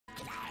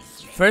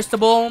First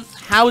of all,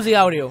 how's the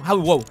audio?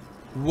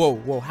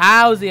 Whoa.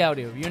 How's the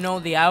audio? You know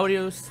the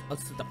audio's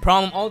the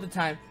problem all the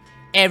time.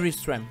 Every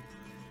stream.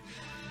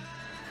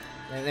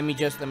 Let me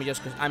just,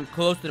 cause I'm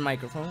close to the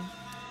microphone.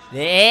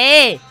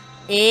 There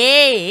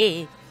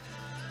we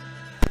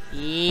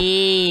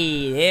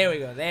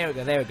go.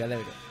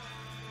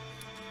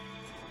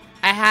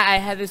 I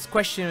had this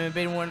question. I've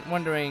been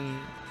wondering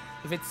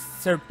if it's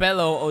Sir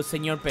Pelo or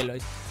Señor Pelo.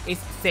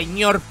 It's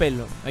Señor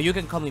Pelo. Or you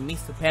can call me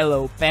Mr.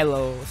 Pelo,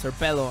 Sir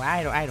Pelo.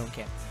 I don't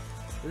care.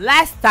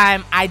 Last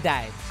time I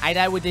died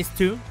with these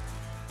two.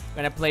 I'm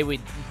gonna play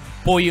with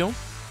pollo,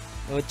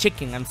 with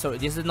chicken. I'm sorry,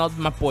 this is not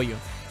my pollo.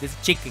 This is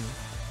chicken,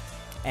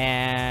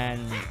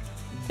 and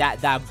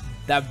that girl.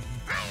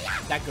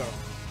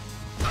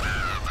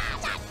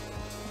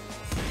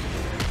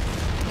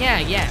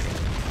 Yeah.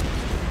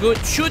 Good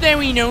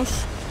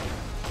shooterinos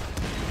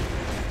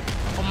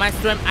on my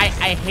stream.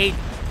 I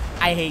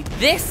hate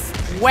this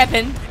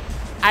weapon.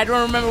 I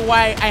don't remember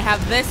why I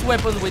have this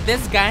weapon with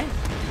this guy.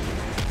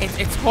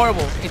 It's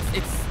horrible.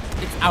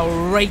 It's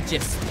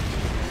outrageous.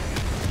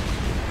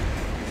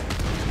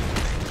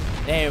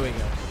 There we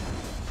go.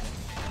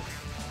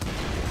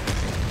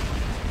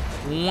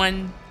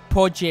 One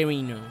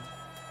Pogerino.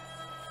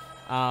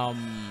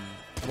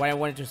 What I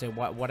wanted to say.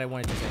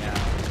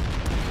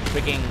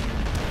 Freaking.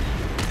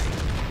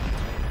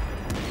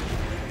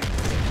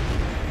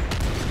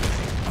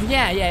 Oh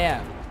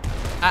yeah.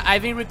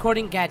 I've been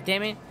recording. God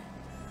damn it.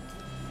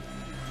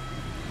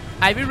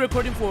 I've been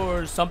recording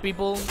for some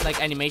people,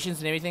 like animations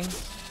and everything.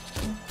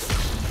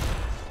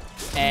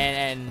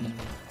 And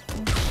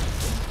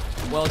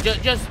well,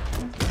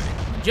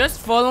 just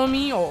follow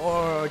me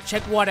or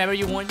check whatever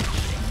you want.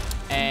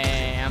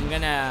 And I'm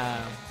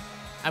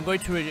going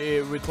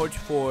to record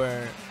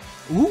for.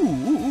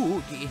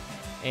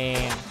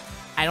 And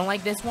I don't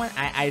like this one.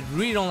 I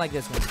really don't like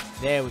this one.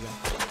 There we go.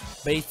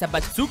 But it's a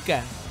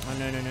bazooka. Oh,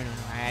 no.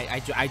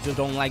 I just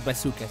don't like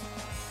bazookas.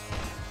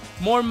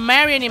 More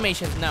Mario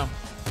animations. No.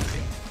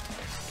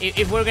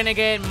 If we're gonna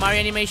get Mario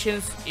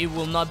animations, it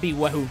will not be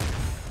Wahoo.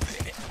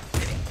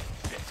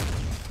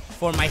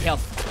 For my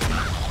health.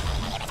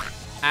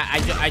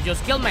 I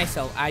just killed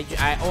myself.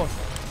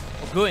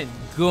 Good.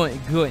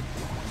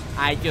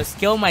 I just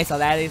killed myself.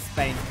 That is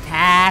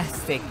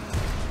fantastic.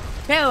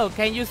 Hello,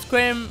 can you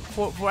scream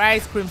for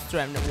ice cream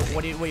stream?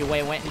 Wait,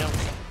 no,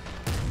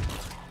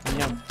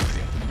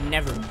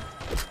 never.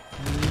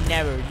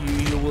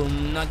 You will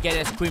not get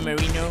a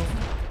screamerino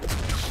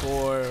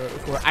for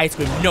ice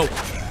cream. No.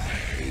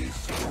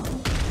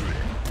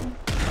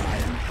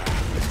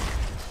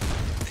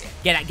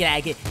 Get out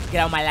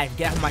of my life.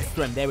 Get out of my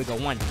stream. There we go.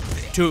 1,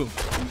 2.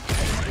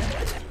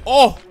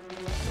 Oh,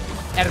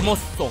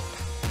 hermoso.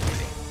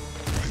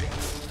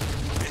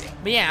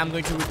 But yeah, I'm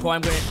going to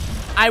record.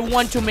 I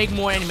want to make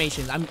more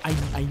animations. I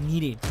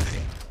need it.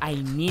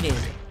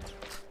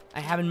 I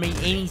haven't made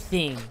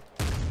anything.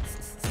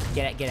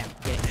 Get out.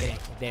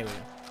 There we go.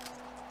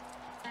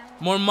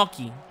 More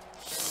mucky.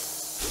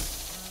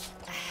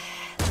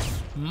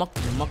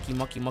 Mucky.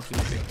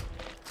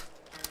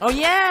 Oh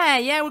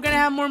yeah, we're gonna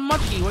have more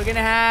mucky. We're gonna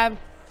have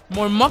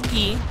more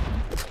mucky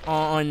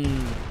on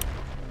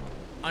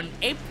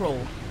April.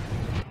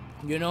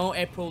 You know,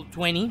 April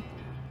 20.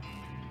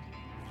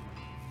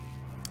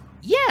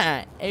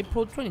 Yeah,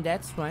 April 20.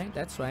 That's right.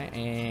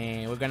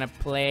 And we're gonna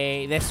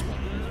play this one.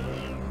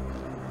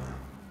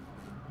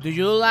 Do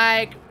you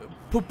like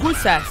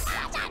pupusas?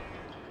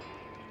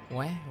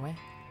 What?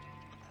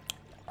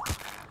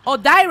 Oh,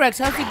 Direx,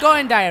 how's it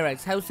going,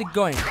 Direx? How's it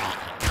going?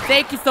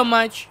 Thank you so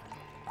much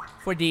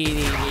for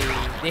the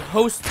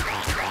host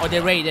or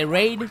the raid. The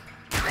raid.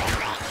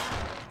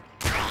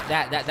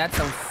 That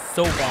sounds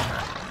so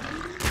bad.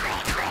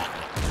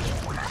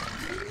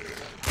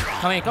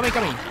 Come in.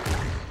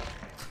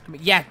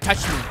 Yeah,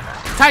 touch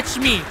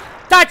me.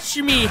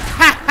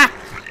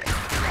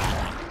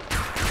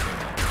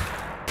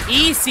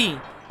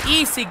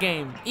 Easy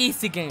game.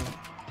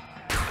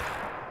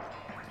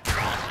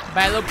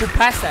 Bailo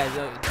Pupasa.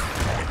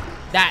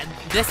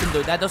 Listen,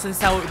 dude, that doesn't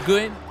sound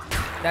good.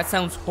 That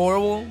sounds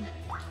horrible.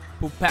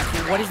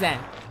 What is that?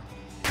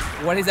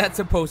 What is that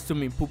supposed to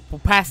mean?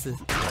 Pupasa.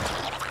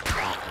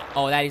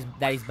 Oh, that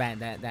is bad.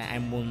 That I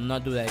will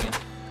not do that again.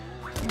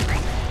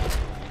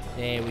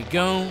 There we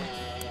go.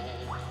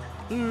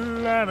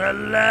 La.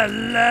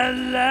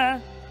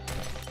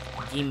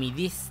 Give me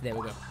this. There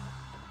we go.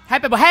 Hi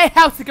people. Hey,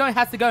 how's it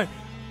going?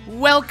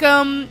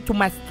 Welcome to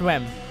my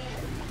stream.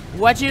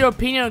 What's your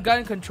opinion on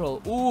gun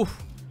control? Oof.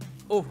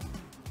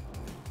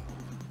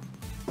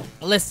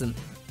 Listen,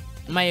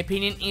 my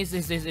opinion is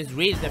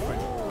really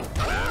different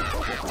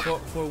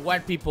for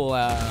what people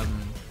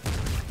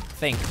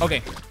think.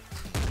 Okay.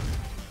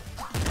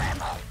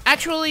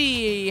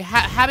 Actually,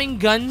 having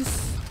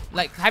guns,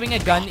 like having a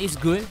gun, is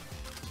good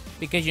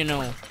because, you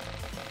know,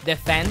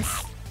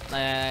 defense.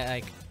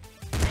 Like,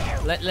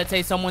 let's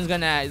say someone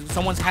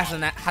has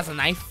a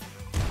knife.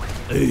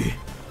 Hey,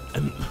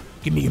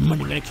 give me your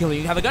money. I'm gonna kill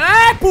you. You have a gun.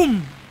 Ah,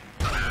 boom.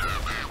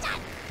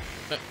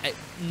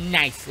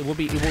 Nice. It will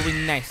be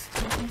nice.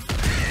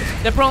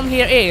 The problem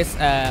here is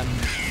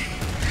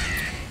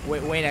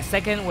wait a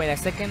second.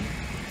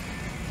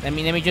 Let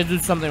me just do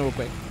something real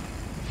quick.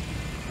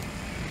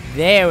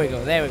 There we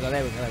go.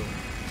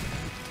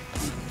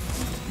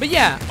 But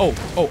yeah, oh.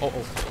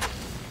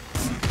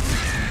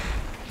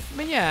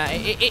 But yeah,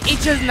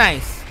 it's just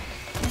nice.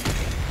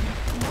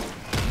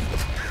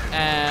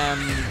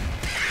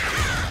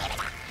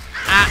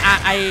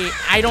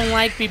 I don't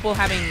like people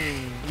having,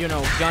 you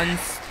know, guns,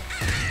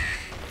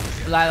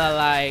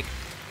 like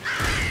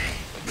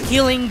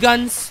killing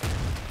guns.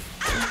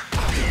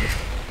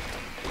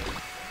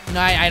 No,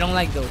 I don't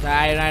like those.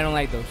 I don't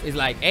like those. It's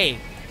like, hey,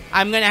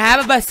 I'm gonna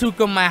have a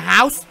bazooka in my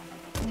house.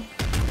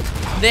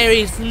 There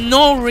is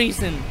no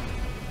reason.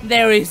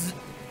 There is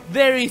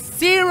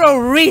zero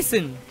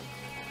reason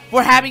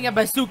for having a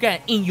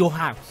bazooka in your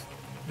house.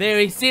 There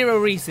is zero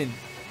reason.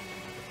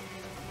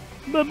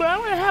 But I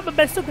want to have a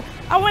bazooka.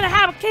 I want to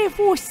have a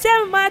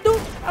K-47, my dude.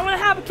 I want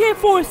to have a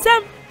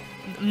K-47.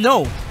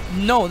 No,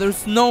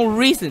 there's no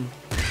reason.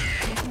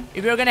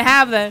 If you're gonna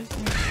have that,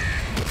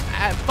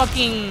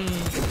 fucking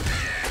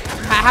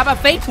have a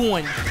fake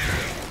one.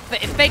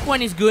 Fake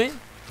one is good.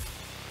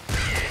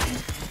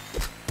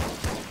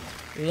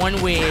 One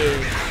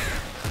with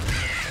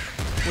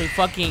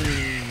fucking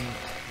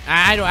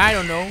I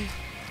don't know.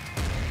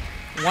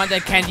 One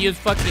that can't use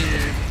fucking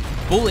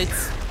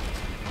bullets.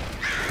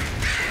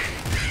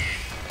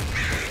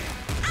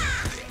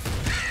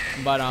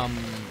 But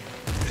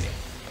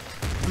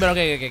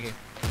okay.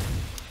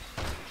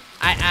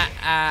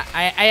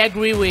 I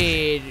agree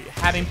with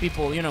having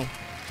people, you know,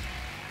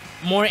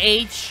 more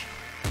age.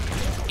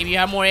 If you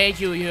have more age,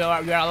 you're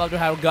allowed to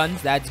have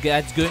guns. That's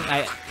good.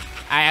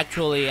 I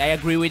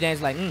agree with that.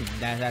 It's like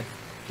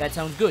that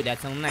sounds good. That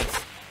sounds nice.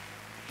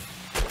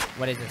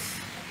 What is this?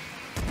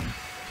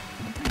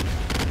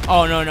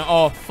 Oh no.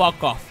 Oh,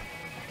 fuck off.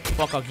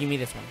 Give me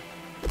this one.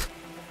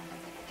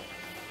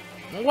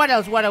 What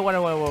else? What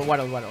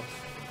else?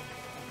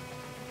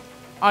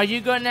 Are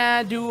you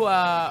gonna do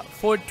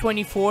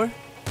 424?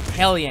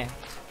 Hell yeah.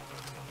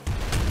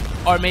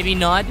 Or maybe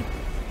not.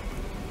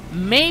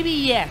 Maybe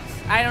yes.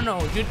 I don't know.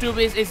 YouTube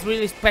is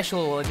really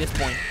special at this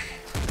point.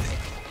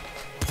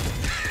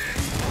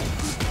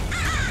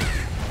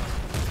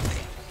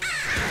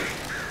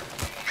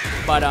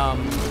 But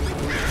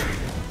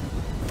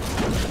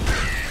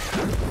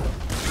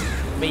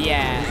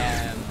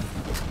yeah.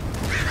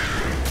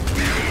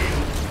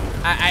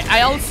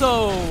 I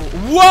also.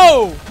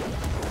 Whoa.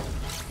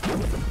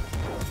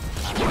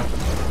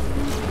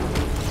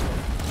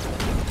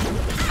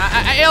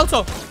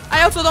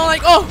 I also don't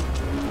like. Oh.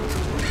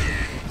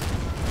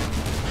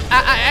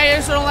 I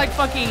also don't like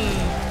fucking.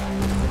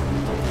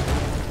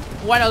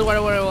 What else?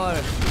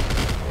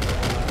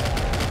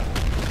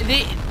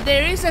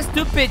 There is a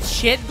stupid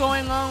shit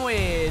going on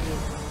with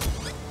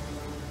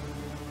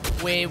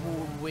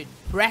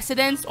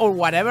presidents or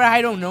whatever.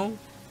 I don't know,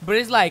 but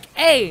it's like,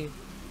 hey,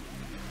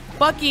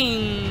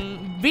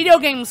 fucking video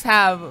games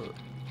have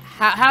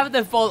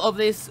the fault of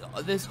this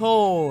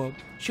whole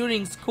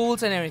shooting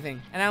schools and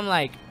everything, and I'm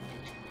like,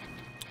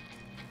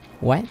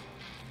 what?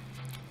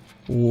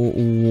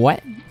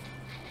 What?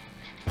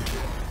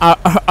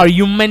 Are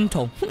you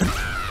mental?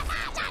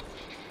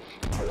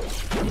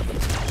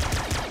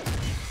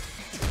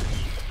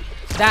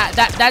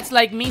 That's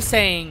like me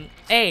saying,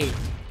 hey,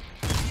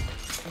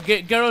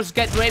 girls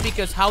get raped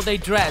because how they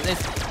dress.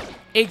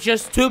 It's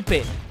just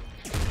stupid.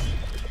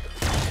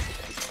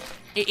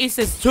 It's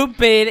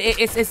stupid.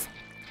 It's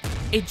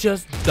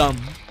just dumb.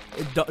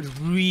 It's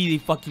really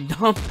fucking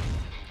dumb.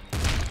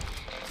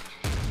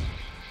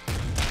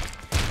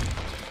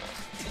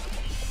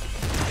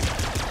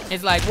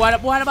 It's like,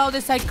 what about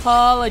the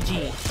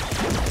psychology?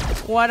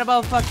 What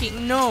about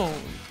fucking no,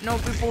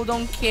 people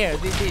don't care.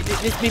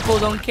 These people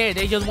don't care.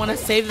 They just want to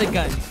save the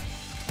guns.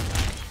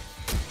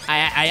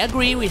 I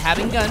agree with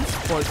having guns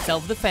for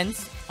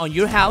self-defense on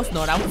your house,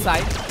 not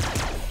outside.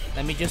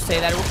 Let me just say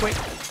that real quick.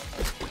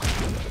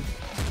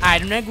 I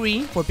don't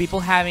agree for people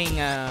having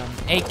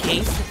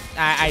AKs.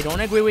 I don't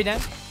agree with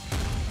that.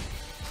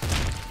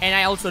 And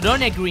I also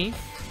don't agree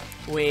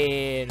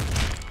with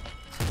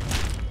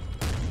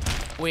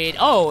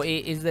oh,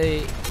 is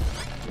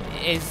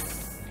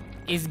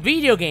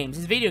video games.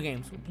 It's video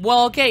games.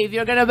 Well, okay, if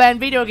you're gonna ban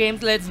video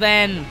games, let's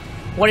ban,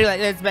 what do you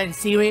like? Let's ban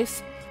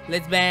series.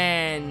 Let's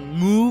ban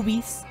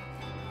movies.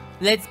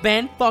 Let's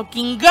ban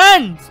fucking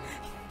guns.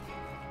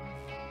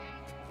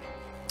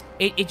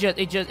 It just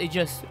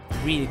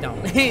really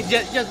dumb. It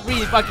just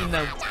really fucking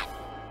dumb.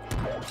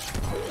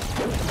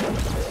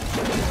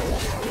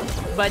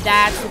 But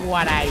that's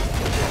what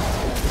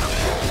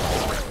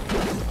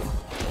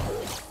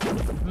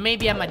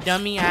maybe I'm a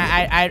dummy.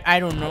 I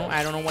don't know.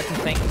 I don't know what to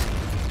think.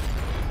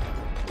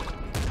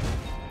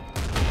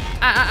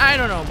 I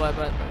don't know, but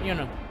you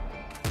know.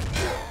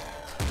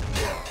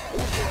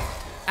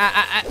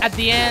 At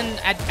the end,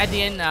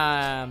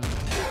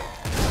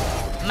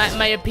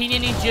 my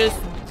opinion is just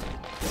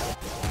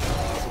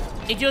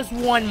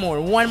one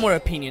more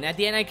opinion. At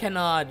the end, I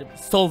cannot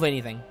solve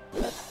anything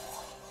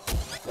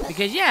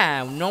because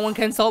yeah, no one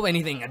can solve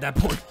anything at that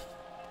point.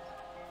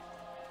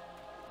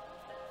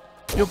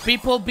 Do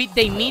people beat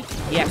their meat?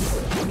 Yes.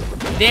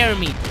 Their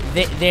meat.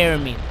 Their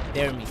meat.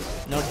 Their meat.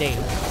 No they.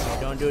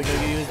 Don't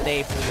use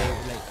they for the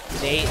like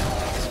they.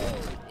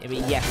 I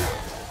mean, yes.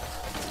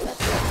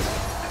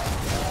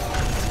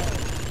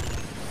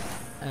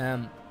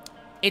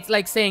 It's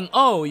like saying,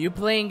 "Oh, you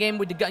playing game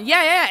with the gun?"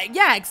 Yeah.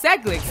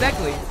 Exactly.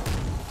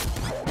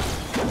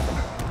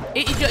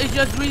 It's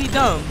just really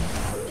dumb.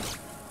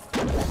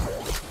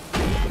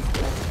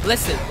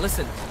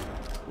 Listen.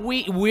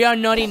 We are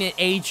not in an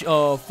age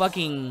of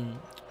fucking.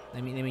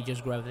 Let me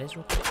just grab this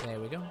real quick. There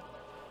we go.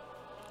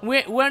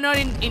 We're not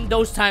in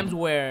those times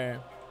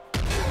where,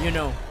 you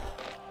know,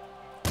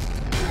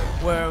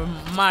 where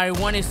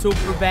marijuana is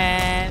super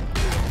bad,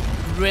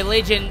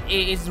 religion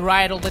is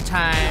right all the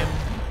time.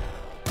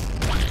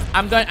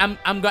 I'm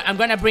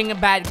gonna bring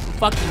back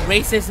fucking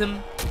racism.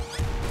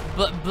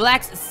 But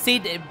blacks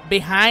sit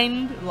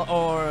behind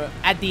or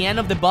at the end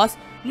of the bus.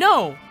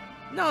 No,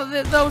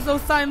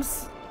 those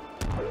times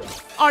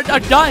are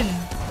done.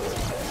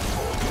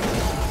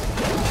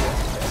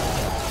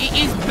 It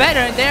is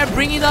better. They're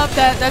bringing up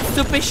that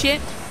stupid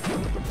shit.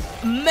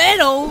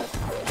 Metal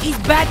is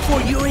bad for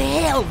your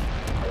health.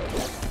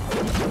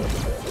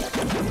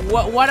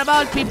 What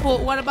about people?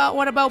 What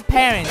about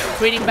parents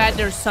treating bad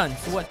their sons?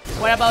 What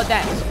about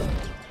that?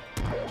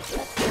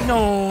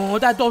 No,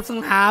 that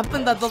doesn't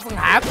happen.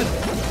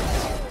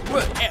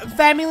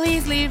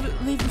 Families live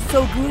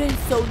so good and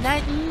so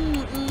nice.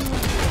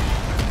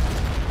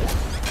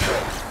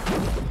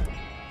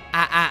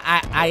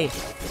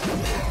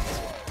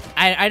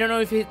 I don't know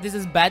if this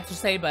is bad to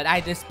say, but I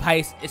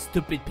despise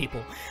stupid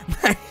people.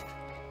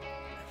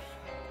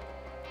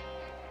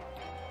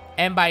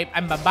 and by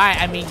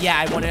I mean, yeah,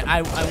 I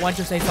want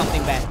to say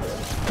something bad,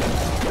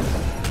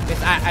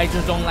 because I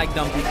just don't like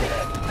dumb people.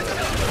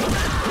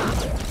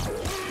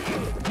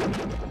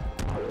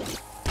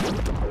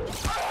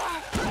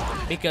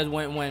 Because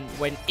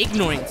when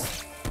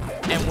ignorance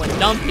and when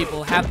dumb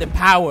people have the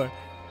power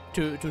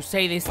to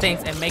say these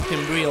things and make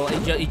them real,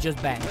 it's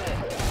just bad.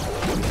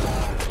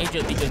 It's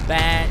just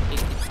bad.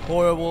 It's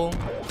horrible.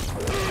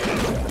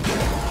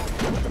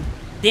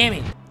 Damn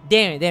it.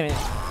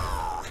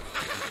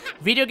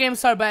 Video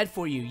games are bad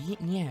for you.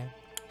 Yeah.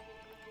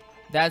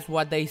 That's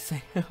what they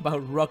say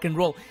about rock and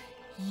roll.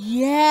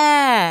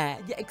 Yeah,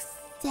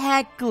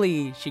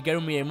 exactly.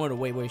 Shigeru Miyamoto.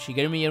 Wait.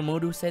 Shigeru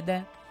Miyamoto said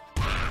that?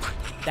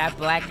 That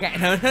black guy.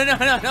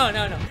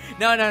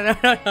 No.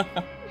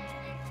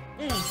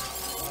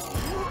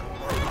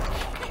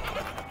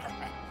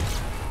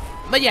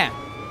 But yeah.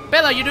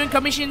 Pelo, you doing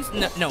commissions?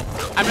 No.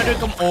 I'm not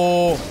doing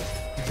oh,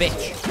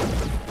 bitch.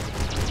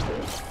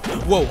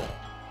 Whoa.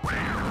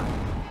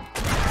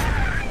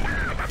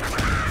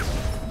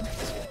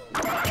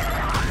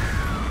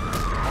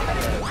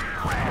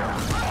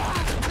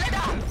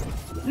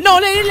 No,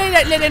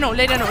 let it know.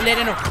 Let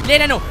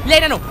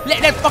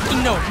it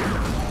fucking know.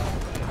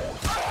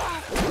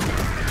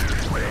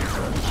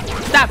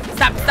 Stop.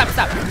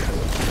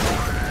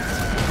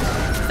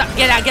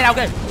 Get out.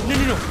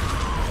 No.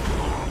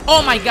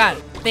 Oh my god.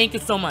 Thank you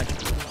so much.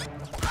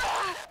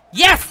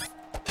 Yes.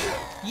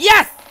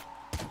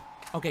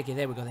 Okay,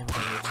 there we go.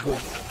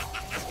 Good.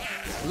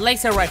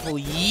 Laser rifle.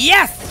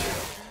 Yes.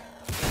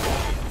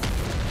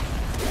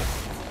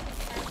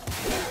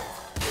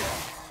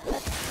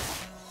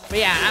 But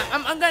yeah,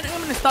 I'm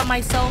gonna stop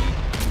myself.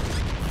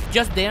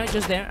 Just there.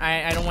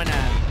 I don't wanna.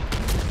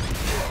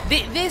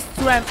 This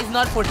stream is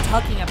not for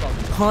talking about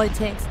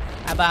politics,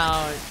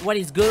 about what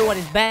is good, what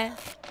is bad,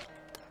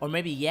 or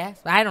maybe yes.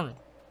 I don't know.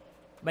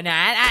 But no,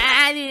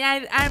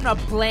 I'm not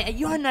playing.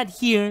 You're not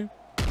here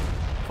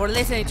for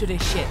listening to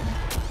this shit.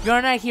 You're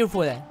not here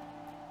for that.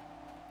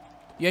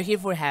 You're here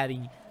for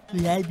having.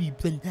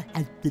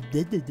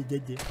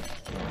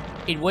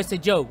 It was a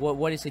joke.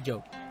 What is a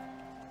joke?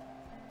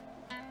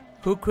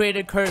 Who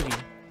created Kirby?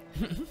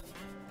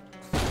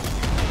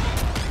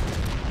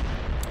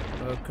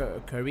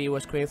 Kirby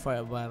was created by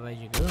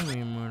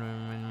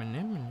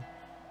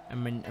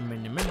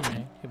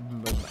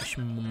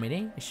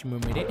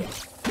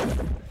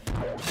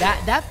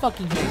that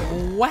fucking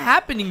thing. What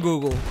happened in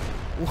Google?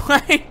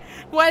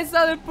 Why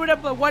suddenly put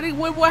up a, what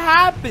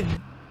happened?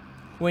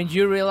 When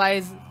you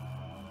realize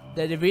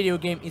that the video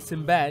game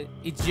isn't bad,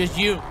 it's just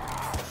you.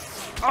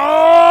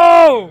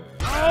 Oh!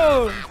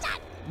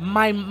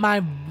 My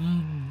mind.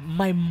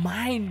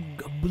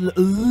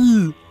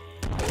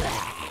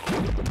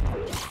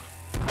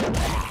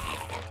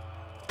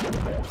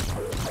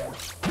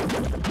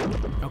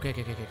 Okay.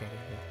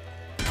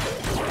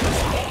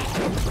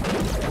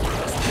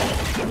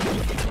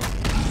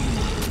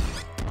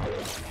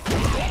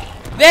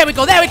 There we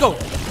go.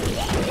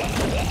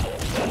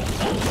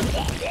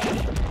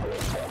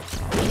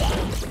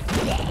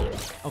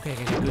 Okay,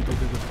 good.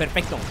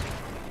 Perfecto.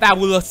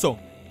 Fabuloso.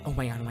 Oh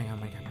my god.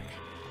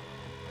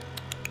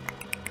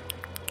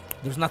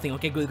 There's nothing.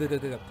 Okay, good.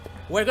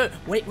 We're good.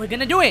 Wait, we're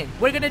gonna do it.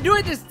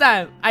 This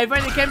time. I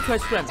finally came to a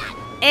stream.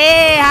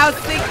 Hey, how's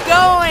it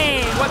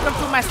going? Welcome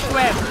to my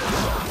stream.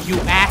 You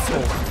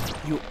asshole.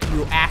 You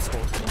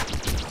asshole.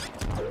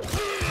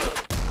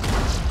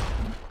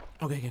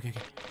 okay.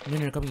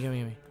 No, come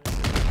here.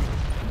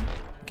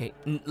 Okay,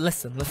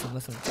 listen.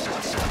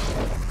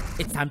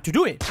 It's time to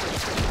do it.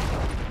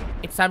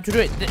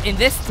 In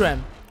this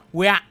stream,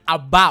 we're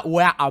about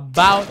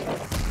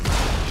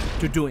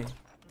to do it.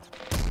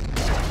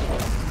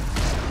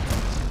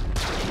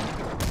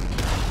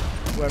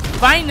 We're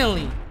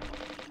finally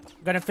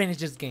gonna finish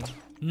this game.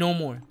 No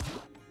more.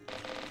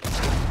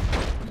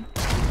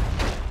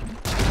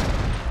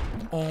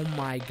 Oh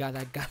my god,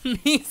 that got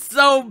me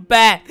so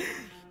bad.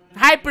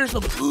 Hyper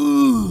slow.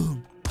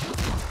 Ooh.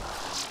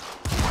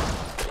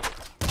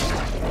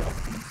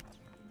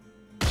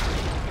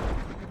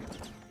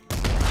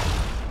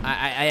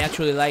 I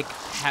actually like.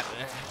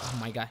 Oh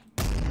my god.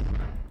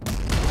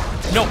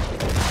 No.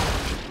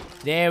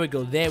 There we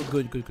go.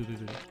 Good.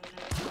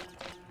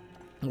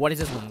 What is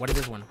this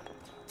one?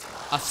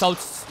 Assault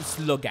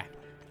slugger.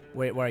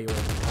 Where are you?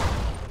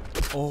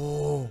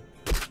 Oh.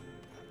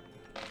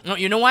 No,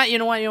 you know what?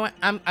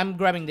 I'm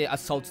grabbing the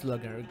assault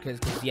slugger because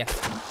yes.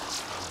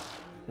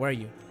 Where are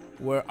you?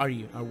 Where are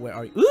you?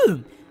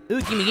 Ooh,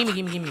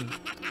 gimme.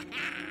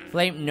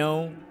 Flame,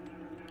 no.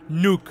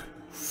 Nuke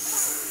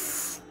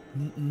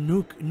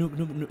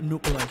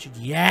launcher.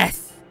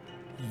 Yes.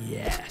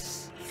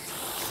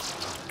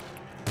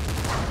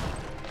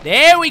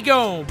 There we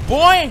go,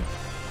 boy.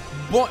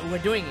 We're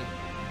doing it.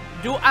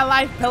 Do I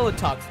like Pelo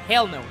Talks?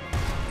 Hell no.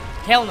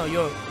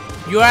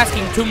 You're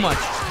asking too much.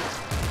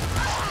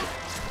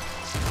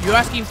 You're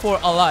asking for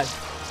a lot.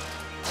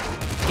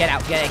 Get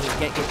out here.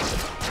 Get.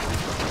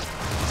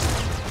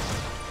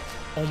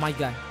 Oh my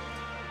god.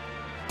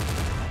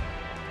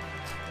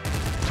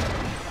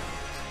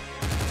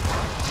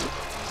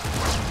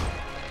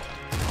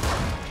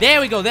 There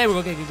we go.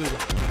 Okay, good.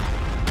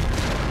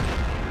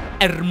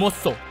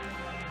 Hermoso.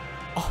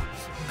 Oh,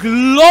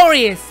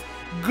 glorious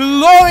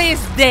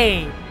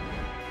day.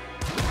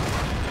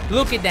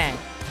 Look at that.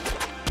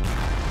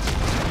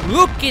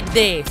 Look at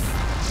this.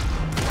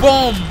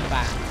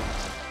 Bomba.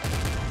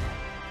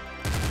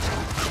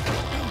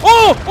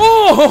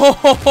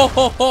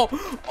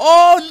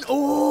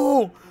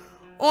 Oh,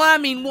 I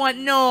mean, what?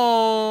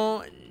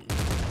 No,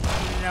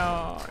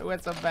 it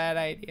was a bad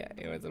idea.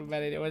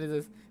 What is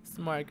this?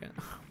 Smart gun.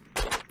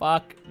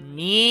 Fuck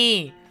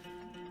me,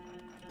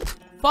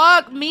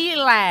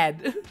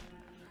 lad.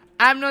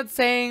 I'm not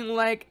saying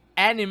like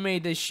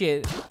animate the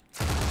shit.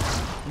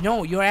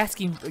 No, you're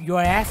asking a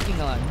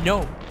lot.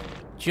 No,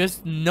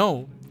 just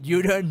no.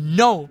 You don't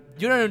know.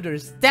 You don't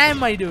understand,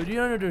 my dude. You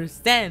don't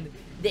understand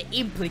the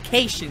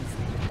implications.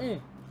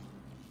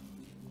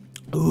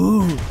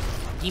 Ooh,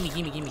 gimme.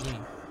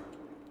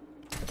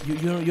 You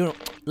don't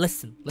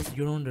listen.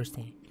 You don't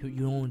understand. You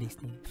don't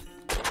understand.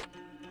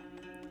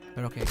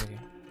 But okay.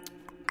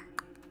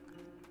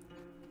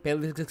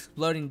 Pelo is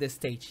exploding the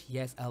stage.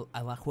 Yes,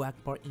 Allahu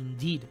Akbar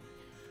indeed.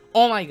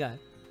 Oh my god.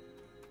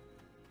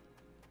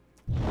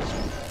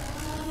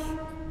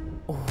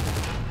 Oh.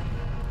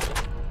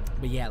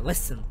 But yeah,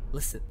 listen.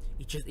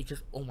 It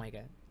just. Oh my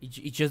god.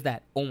 It's just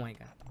that. Oh my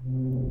god.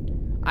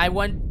 I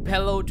want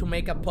Pelo to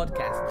make a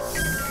podcast.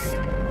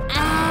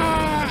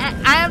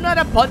 I am not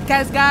a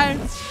podcast guy.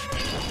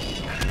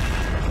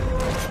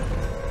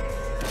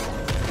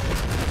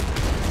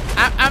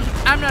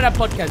 I'm not a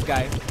podcast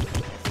guy.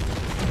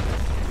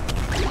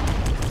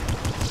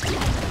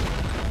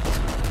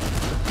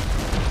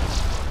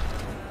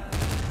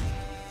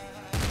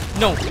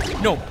 No.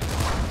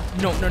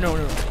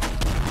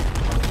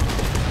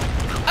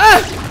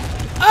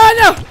 Oh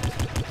no!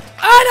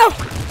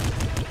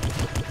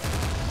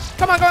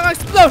 Come on,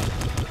 explode,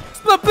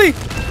 please.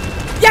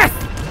 Yes.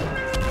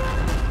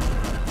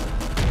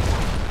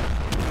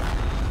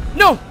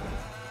 No.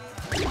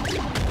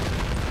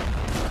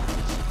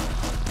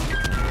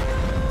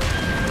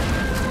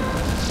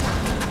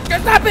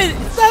 Stop it!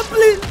 Stop,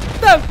 please!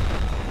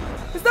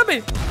 Stop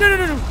it!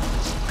 No!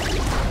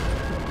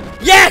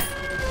 Yes!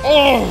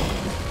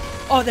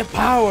 Oh, the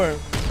power!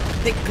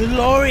 The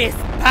glorious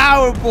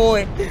power,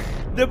 boy!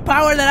 The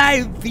power that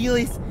I feel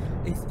is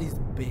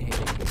big.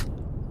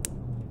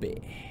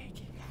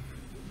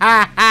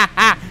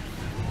 Ha!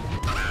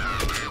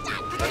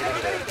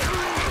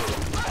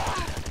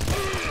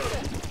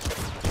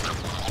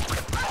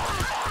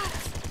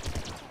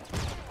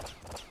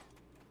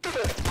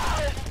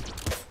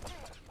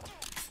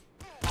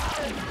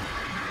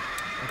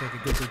 Okay,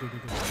 good.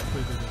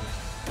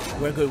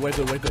 We're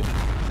good.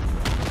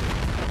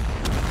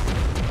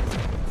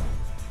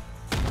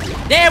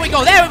 There we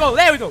go.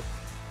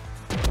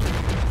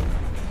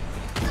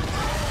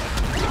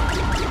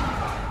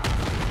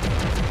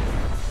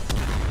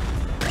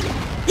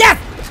 Yes!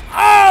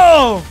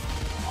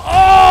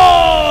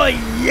 Oh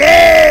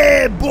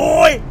yeah,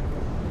 boy!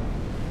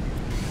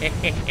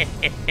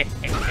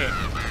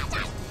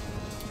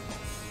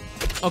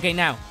 Okay,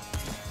 now.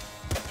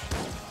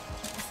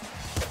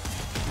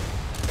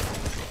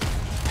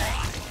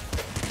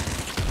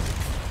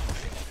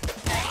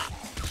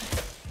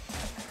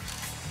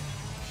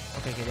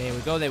 Okay, there we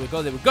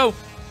go.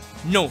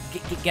 No,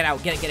 get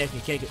out. Get out.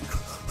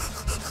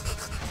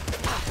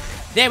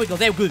 There we go.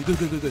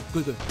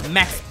 Good.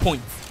 Max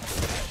points.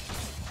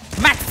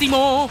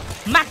 Maximo!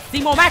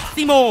 Maximo!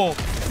 Maximo!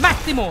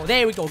 Maximo!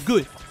 There we go.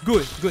 Good.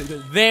 Good. Good.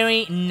 Good.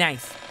 Very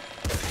nice.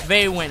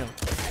 Very bueno.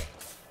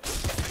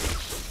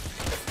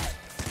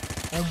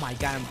 Oh my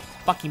god, I'm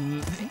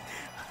fucking...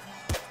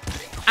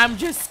 I'm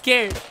just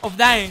scared of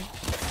dying.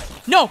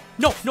 No!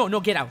 No! No! No!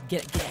 Get out.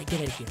 Get out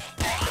of here.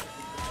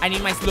 I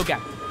need my slow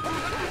gap.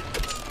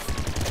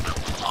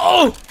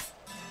 Oh!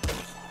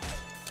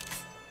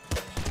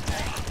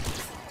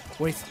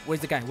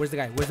 Where's the guy? Where's the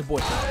guy? Where's the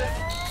boy?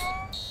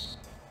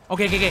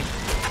 Okay, okay, okay.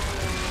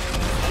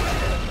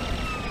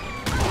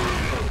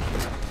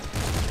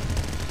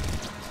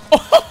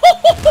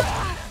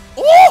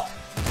 Oh!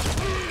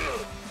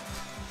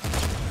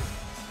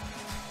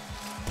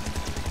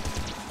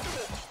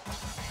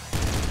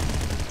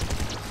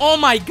 Oh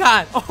my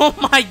god! Oh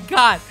my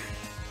god!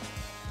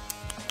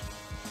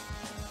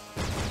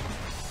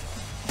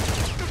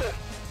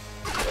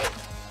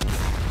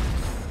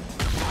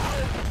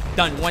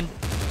 Done. One.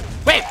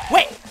 Wait,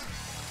 wait.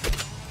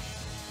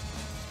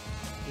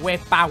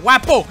 Wepa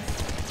guapo.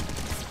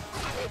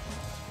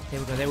 There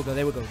we go. There we go.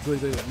 There we go. Good,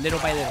 good, good. Little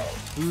by little.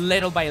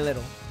 Little by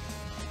little.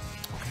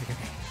 Okay, okay,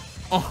 okay.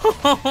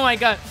 Oh my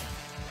god.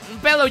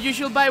 Pelo, you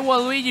should buy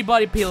Waluigi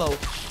body pillow.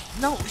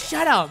 No,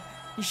 shut up.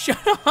 Shut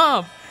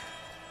up.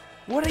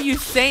 What are you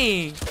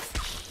saying?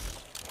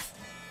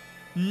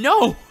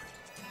 No.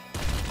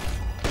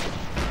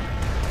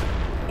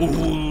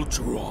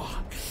 Ultra.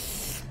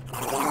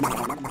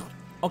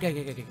 Okay,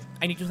 okay, okay, okay.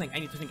 I need to think. I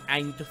need to think.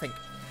 I need to think.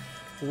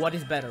 What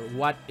is better?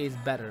 What is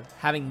better?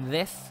 Having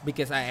this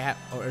because I have,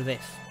 or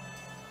this?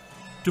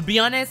 To be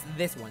honest,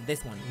 this one.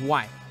 This one.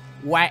 Why?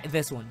 Why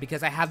this one?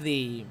 Because I have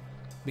the.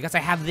 Because I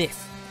have this.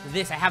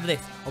 This. I have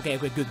this. Okay.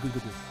 Okay. Good. Good.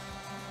 Good. Good.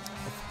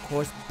 Of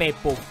course,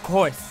 Pepo. Of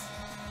course.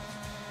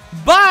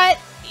 But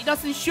it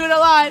doesn't shoot a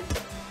lot.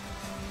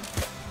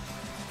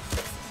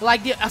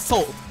 Like the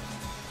assault.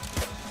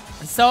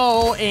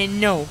 So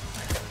no.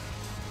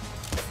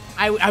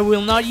 I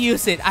will not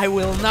use it. I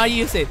will not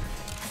use it.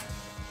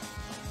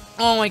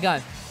 Oh my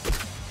god.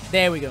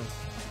 There we go.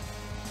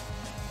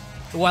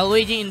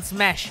 Waluigi in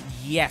Smash.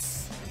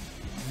 Yes.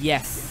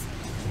 Yes.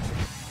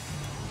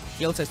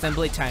 Heals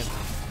assembly time.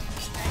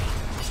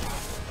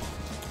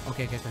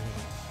 Okay, okay, okay.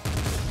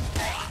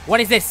 What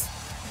is this?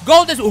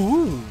 Gold is.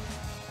 Ooh.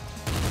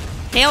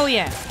 Hell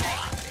yeah.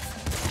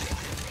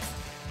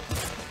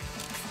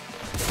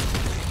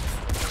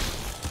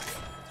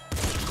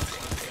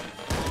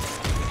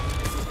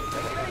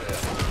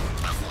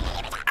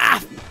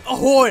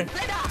 Whore.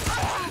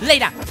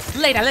 Later.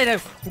 Later. Later.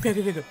 Okay,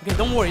 okay, okay, okay.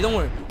 Don't worry, don't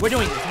worry. We're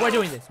doing this. We're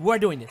doing this. We're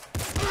doing this.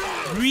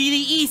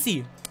 Really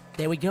easy.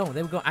 There we go.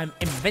 There we go. I'm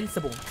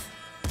invincible.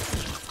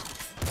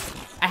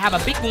 I have a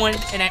big one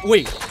and I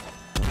wait.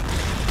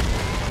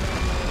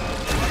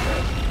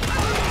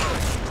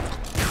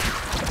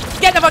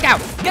 Get the fuck out!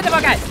 Get the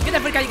fuck out! Get the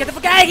fuck out! Get the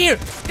fuck out of here!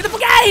 Get the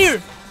fuck out of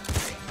here!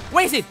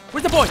 Where is it?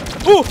 Where's the boy?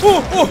 Ooh,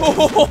 ooh,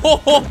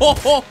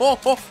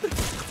 ooh.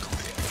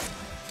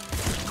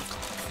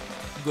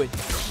 Good.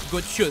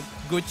 Good shoot.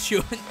 Good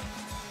shoot.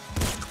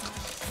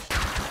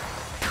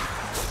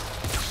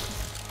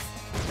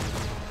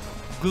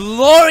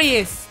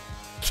 Glorious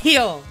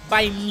kill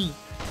by me.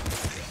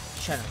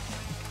 Shut up.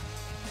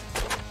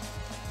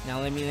 Now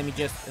let me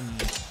just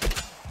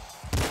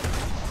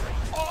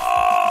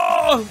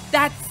oh,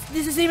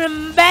 this is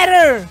even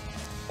better.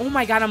 Oh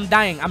my god, I'm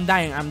dying. I'm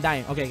dying. I'm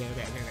dying. Okay, okay,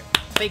 okay,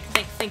 okay.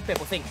 Think,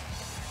 people, think.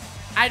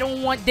 I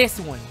don't want this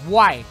one.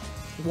 Why?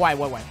 Why?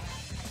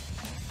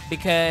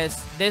 Because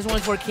this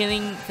one's for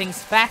killing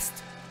things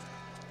fast.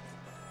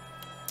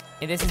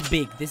 And this is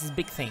big. This is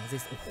big things.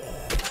 This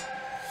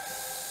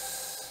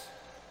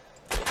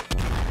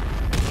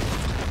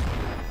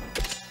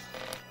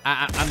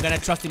I'm gonna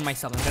trust in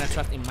myself. I'm gonna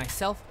trust in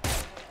myself.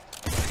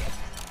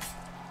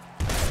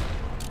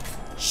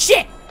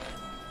 Shit!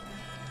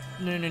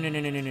 No. Okay,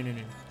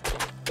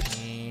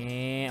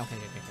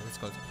 let's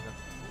go.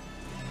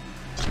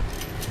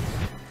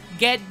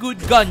 Get good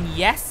gun.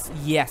 Yes.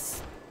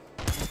 Yes.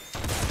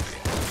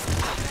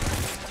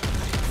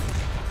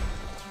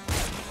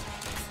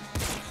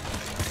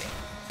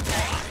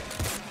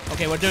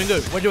 Okay, we're doing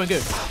good. We're doing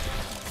good.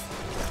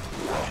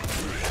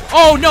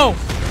 Oh no!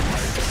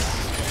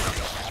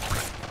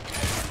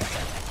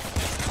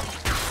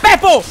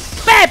 Pepo!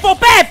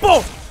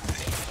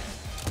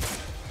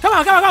 Come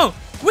on!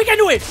 We can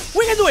do it!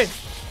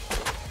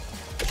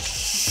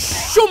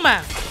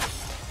 Shuma!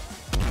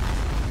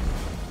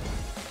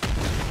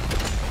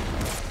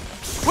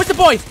 Where's the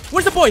boys?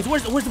 Where's the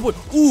boy?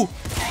 Ooh!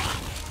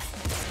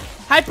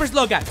 Hyper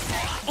slow guy.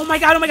 Oh my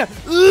god!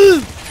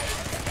 Ooh!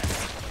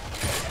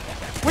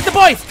 Where's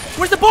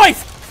the boys?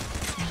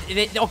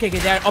 Okay,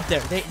 they are up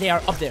there. They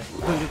are up there.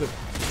 Good.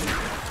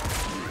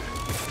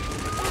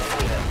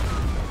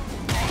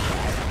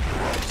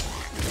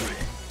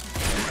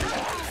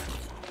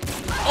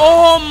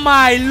 Oh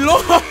my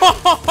lord!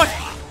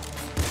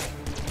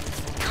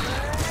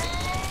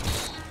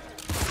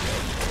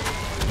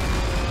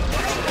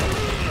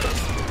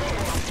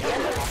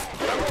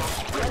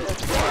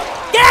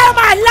 Get out of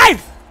my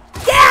life!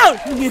 Get out! out!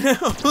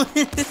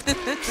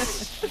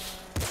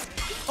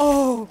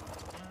 Oh,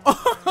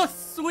 oh,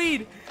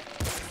 sweet,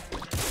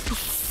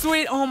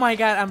 sweet. Oh my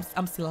God,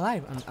 I'm still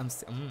alive. I'm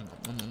still alive.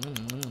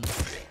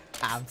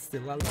 I'm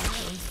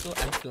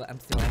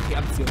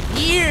still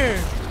here.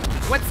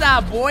 What's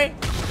up, boy?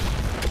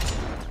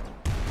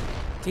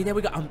 See, there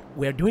we go.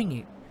 We're doing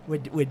it.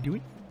 We're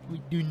doing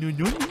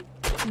it.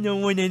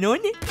 No.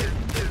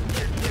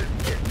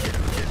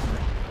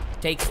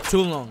 Takes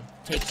too long.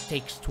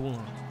 Takes too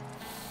long.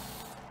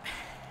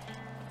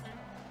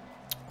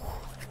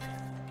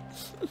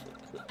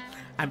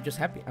 I'm just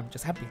happy.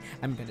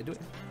 I'm gonna do it.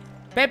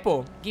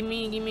 Pepo, give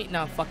me.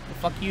 No, fuck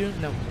you.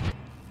 No,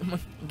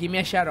 give me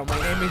a shout out. My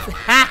name is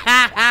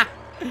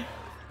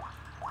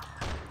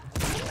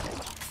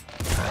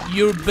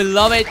your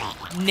beloved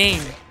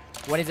name.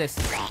 What is this?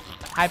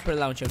 Hyper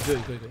launcher.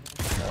 Good.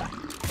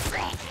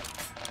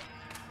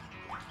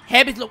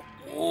 Heavy slow.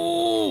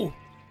 Ooh.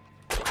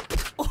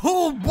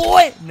 Oh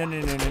boy. No.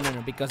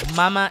 Because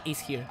Mama is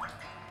here.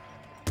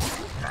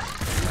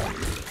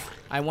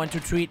 I want to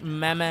treat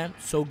Mama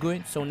so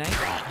good, so nice.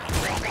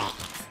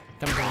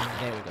 Come on.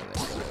 There we go.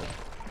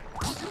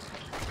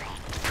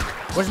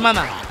 Where's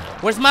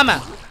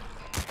Mama?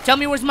 Tell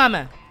me where's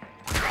Mama?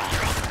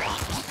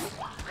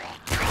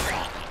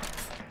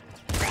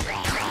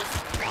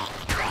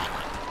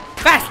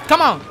 Fast,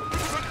 come on.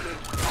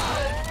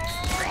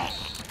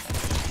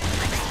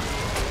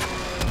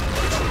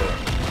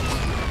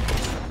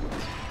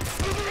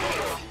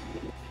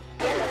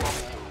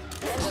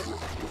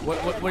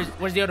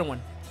 Where's the other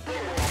one?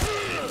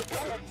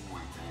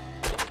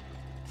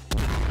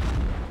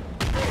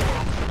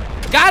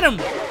 Got him!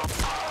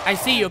 I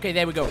see you. Okay,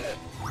 there we go.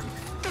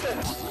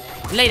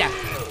 Later.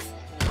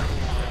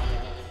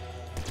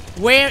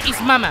 Where is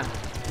Mama?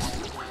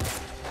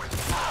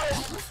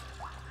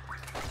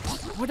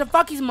 Where the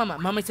fuck is Mama?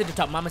 Mama is at the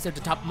top. Mama is at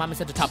the top. Mama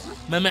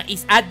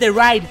is at the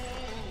right.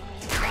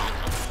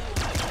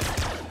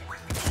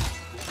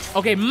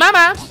 Okay,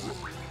 Mama.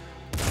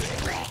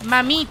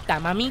 Mamita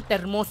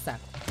hermosa.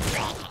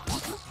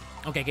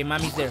 Okay,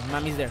 Mommy's there.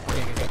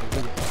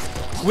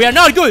 Okay. We are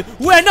not good.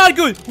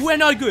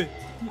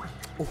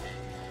 Oh.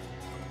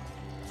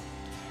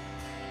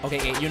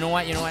 Okay, you know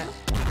what?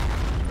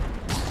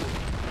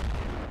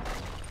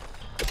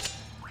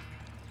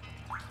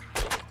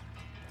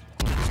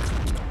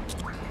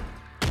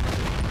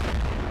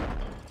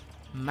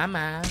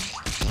 Mama.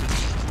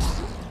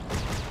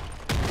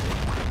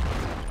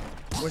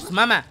 Where's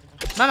Mama?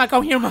 Mama,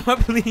 come here, Mama,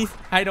 please.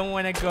 I don't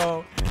want to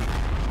go.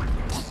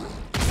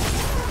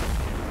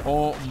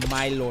 Oh,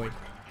 my Lord.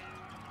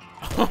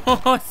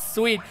 Oh,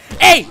 sweet.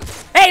 Hey,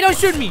 don't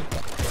shoot me.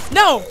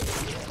 No.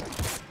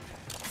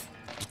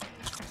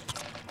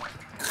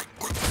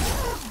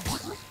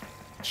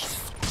 Jesus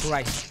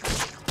Christ.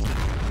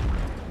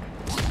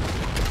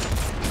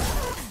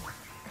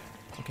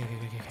 Okay.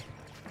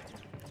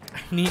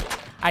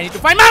 I need to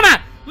find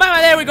Mama.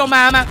 Mama, there we go,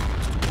 Mama.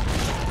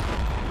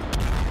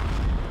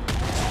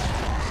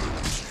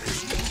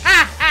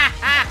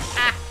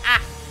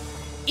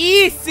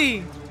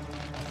 Easy.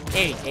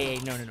 Hey,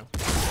 no.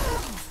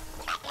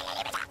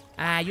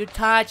 You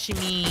touch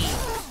me.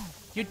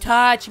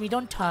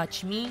 Don't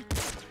touch me.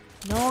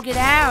 No, get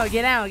out.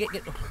 Get. Oh,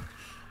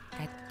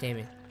 God damn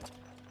it.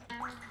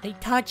 They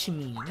touch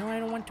me. No, I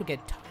don't want to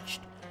get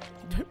touched.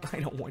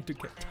 I don't want to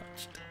get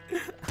touched.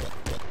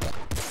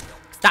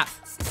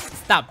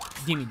 Stop.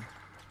 Gimme.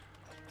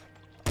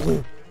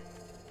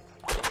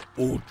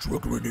 Oh,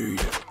 drug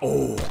grenade.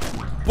 Oh.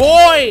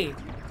 Boy.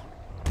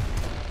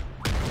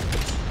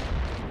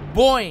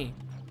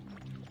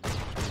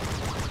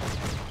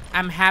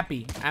 I'm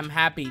happy.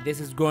 This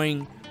is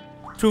going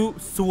to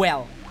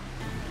swell.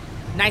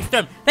 Nice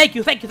turn. Thank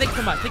you so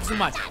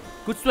much.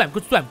 Good swim.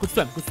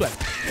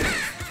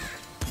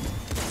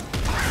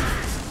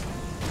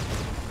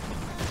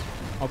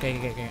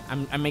 Okay.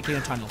 I'm making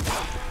a tunnel.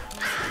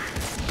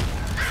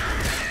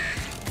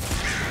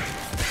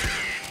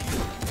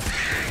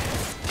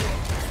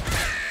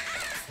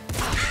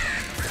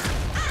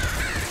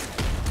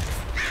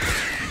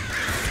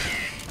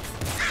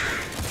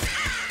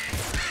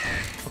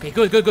 Okay,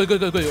 good.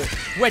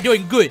 We're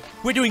doing good.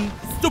 We're doing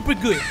super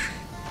good.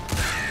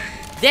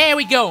 There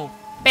we go.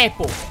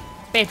 Pepo.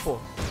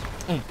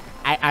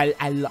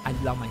 I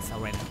love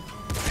myself right now.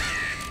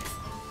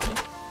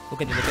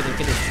 Look at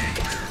this.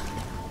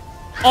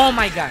 Oh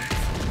my God.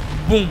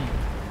 Boom.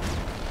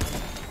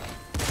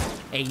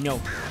 Hey,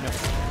 no.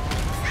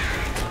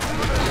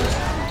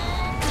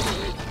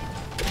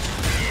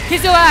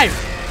 He's alive.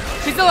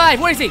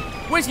 Where is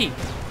he?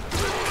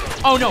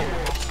 Oh no.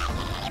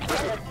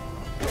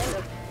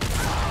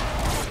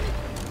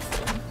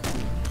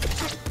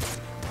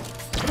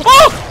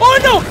 Oh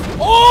no!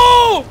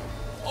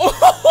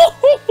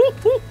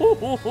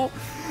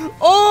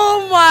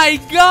 Oh my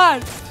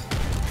God!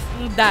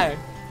 Die.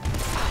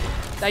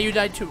 You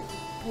die too.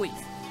 Please.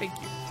 Thank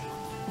you.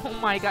 Oh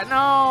my God,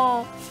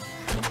 no!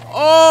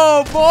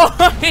 Oh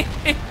boy!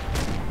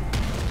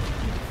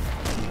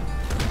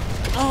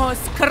 Oh,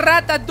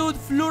 Scrata dude,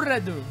 Flura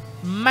dude.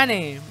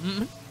 Money.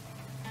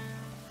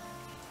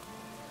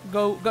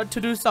 go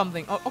to do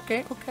something. Oh,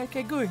 okay,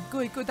 good.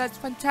 That's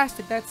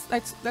fantastic. That's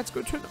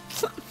good to know.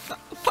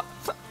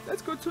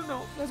 That's good to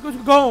know. That's good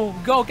to go.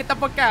 Get the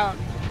fuck out.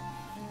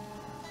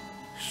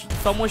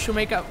 Someone should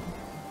make a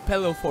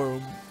Pelo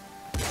forum.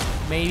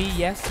 Maybe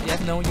yes,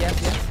 no, yes.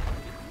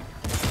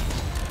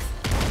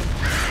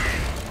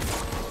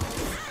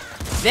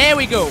 There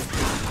we go.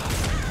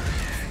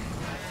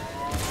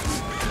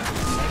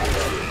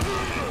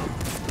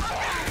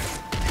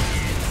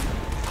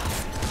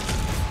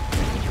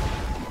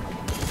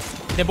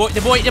 The boy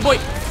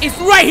is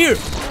right here.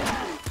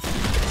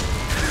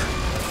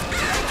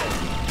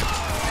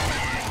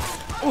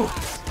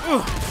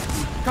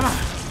 Come on,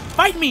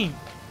 fight me,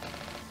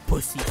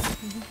 pussy.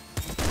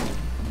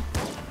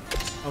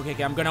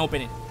 Okay, I'm gonna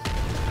open it.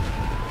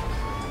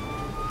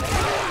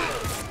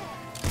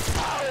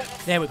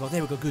 There we go.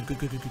 Good.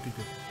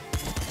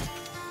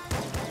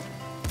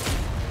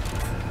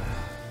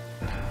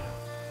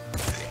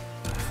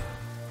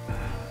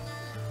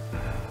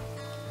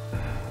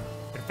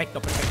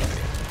 Perfecto.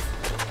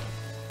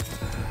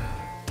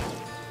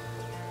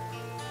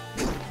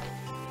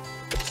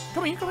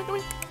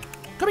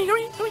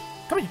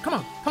 Come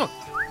on.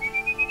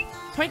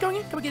 There we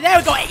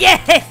go. Yeah.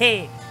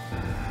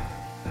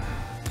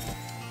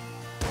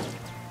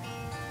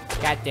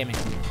 God damn it.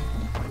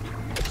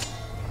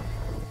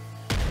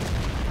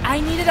 I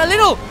needed a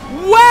little.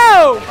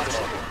 Whoa.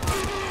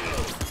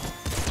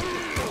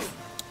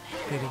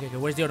 Okay.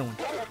 Where's the other one?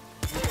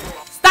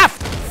 Stop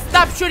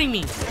shooting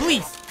me,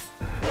 please.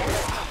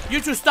 You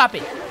two stop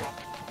it.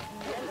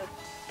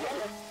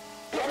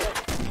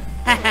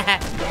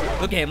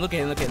 Look at him.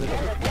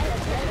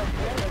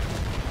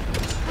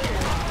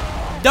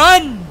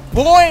 Done,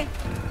 boy.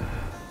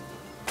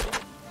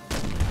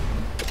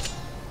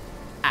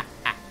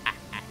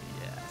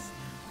 Yes.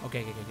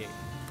 Okay.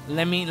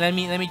 Let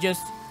me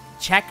just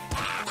check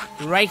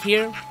right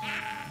here.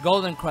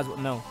 Golden crossbow.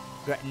 No.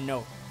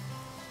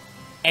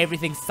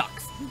 Everything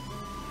sucks.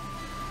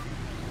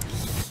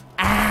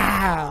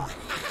 Ow.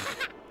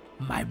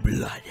 My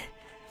blood.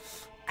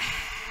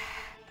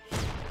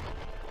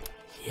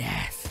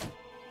 Yes.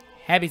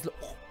 Heavy slow.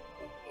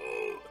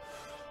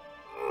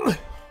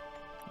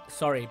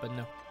 Sorry, but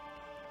no.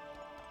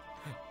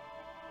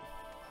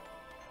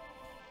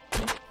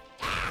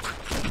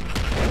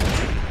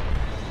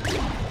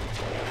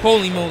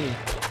 Holy moly.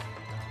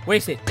 Where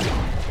is it?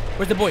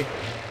 Where's the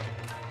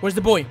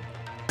boy?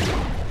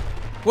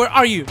 Where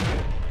are you?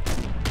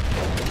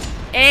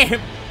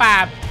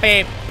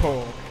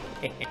 Pepo.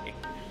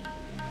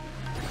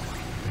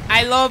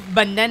 I love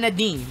Bandana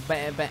D.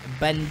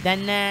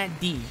 Bandana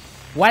D.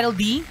 Waddle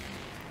D?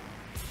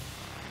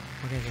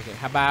 Okay.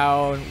 How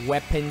about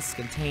weapons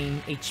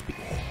contain HP?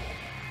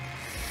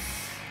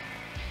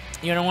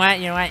 You know what?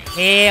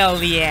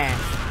 Hell yeah.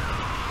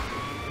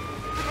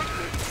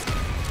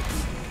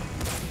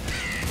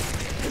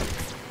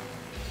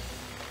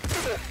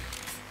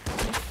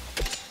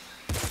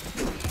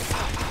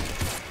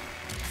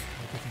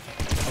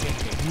 Okay.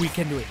 We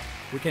can do it.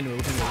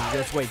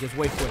 Just wait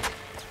for it.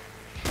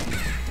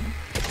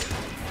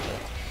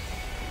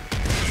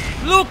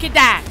 Look at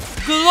that!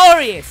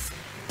 Glorious!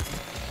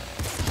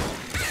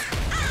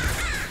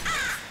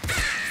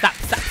 Stop.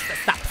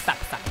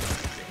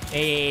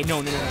 Hey,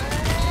 no.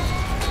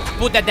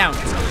 Put that down.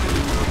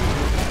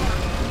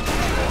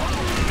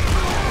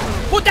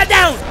 Put that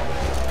down!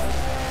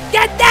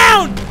 Get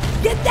down!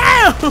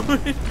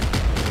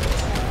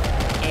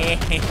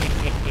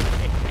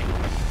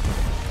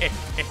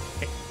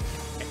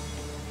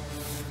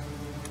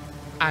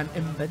 I'm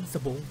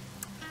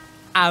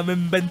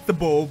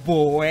invincible,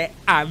 boy.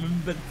 I'm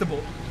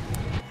invincible.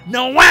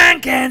 No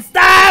one can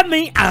stop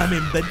me. I'm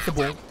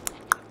invincible,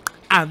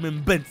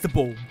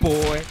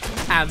 boy.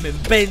 I'm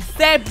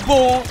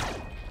invincible.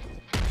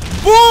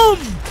 Boom,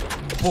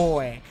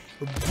 boy.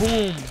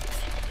 Boom.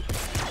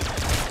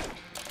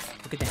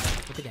 Look at that.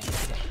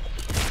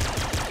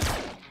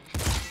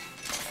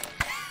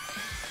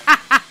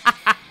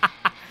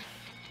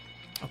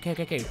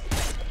 Okay.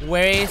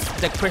 Where is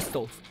the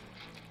crystals?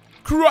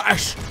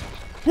 Crash!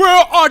 Where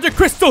are the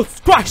crystals?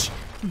 Crash!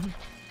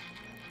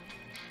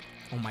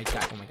 Oh my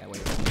god,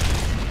 wait.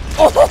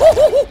 Oh!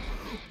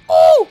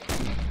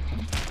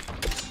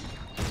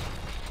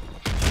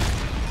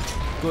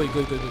 Good.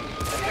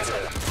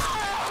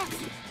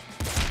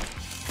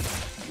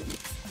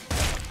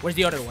 Where's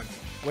the other one?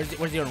 Where's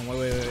the other one?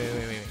 Wait.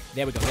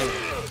 There we go.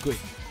 Good.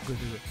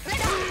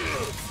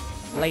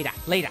 Later.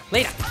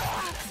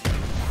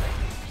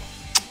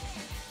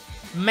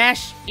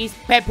 Mash is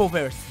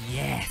Peppoverse.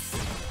 Yes.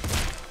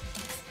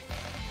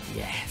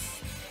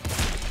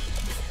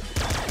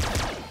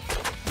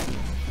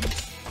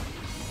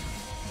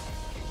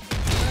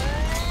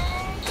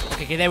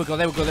 Okay, there we go.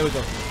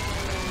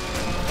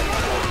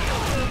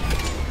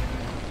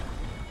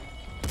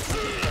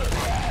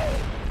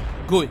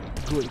 Good.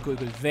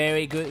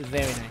 Very good.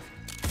 Very nice.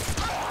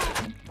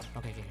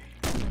 Okay.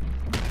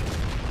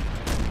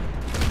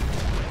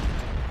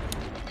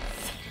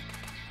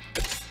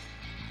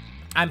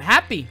 I'm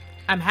happy.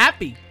 I'm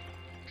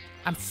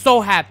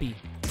so happy.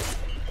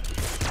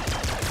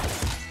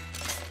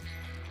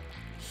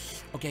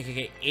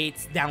 Okay.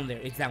 It's down there.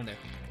 It's down there.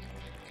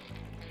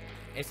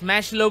 A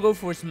Smash logo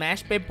for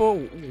Smash people.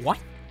 What?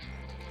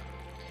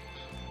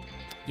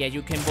 Yeah,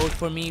 you can vote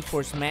for me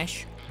for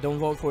Smash. Don't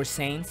vote for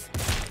Saints.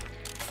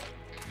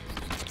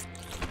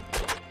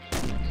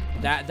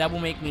 That will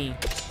make me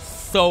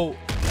so.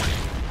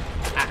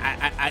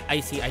 I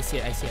see it. I see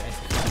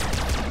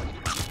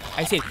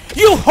it.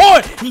 You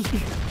whore!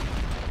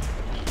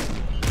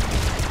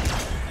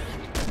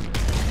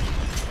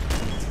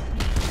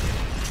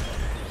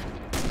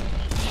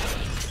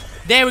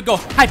 There we go.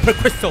 Hyper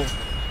Crystal.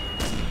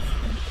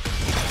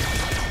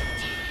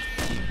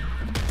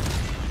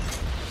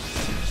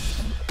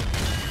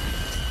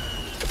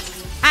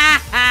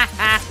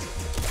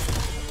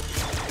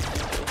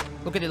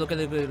 Look at it. Look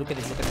at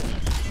this.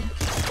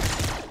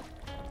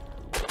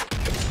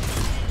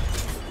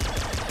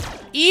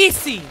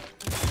 Easy.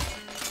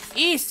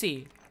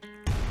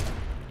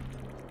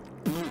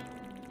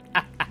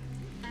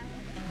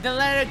 The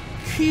letter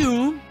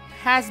Q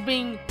has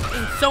been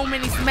in so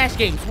many Smash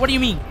games. What do you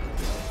mean?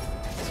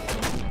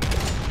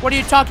 What are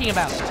you talking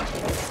about?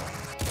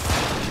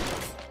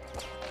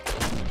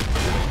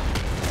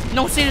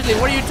 No, seriously,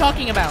 what are you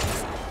talking about?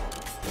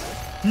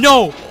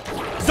 No!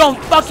 Don't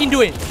fucking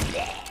do it!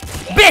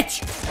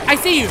 Bitch! I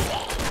see you!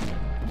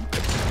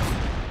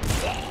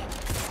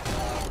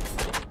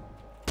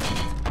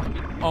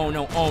 Oh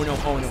no.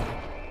 Okay.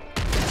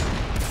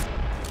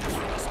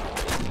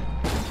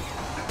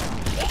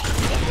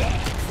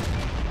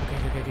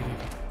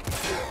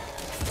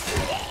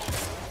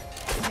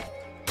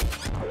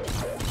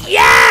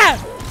 Yeah!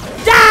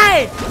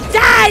 Die!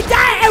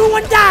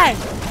 Everyone die!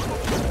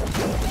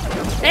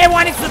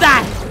 Everyone needs to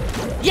die!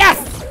 Yes!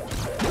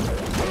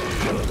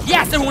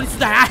 Everyone needs to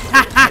die!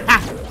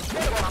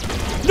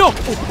 No!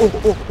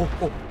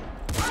 Oh.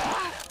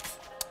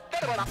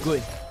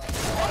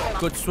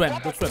 Good swim.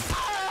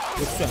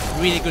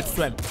 Really good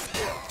swim.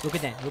 Look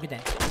at that.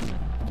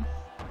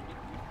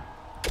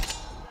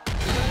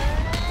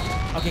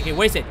 Okay,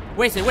 where's it?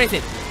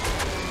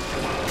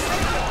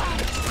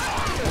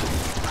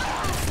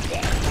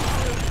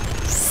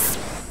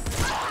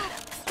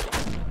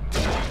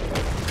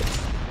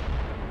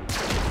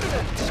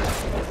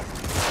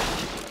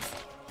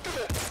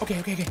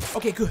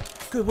 Okay, good.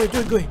 We're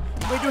doing good.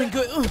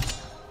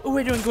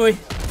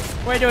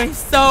 We're doing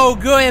so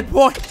good,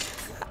 boy.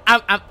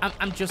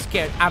 I'm just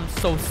scared. I'm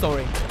so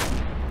sorry.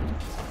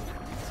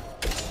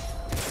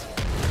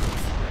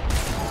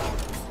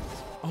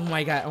 Oh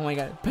my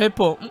god.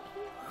 People,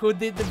 who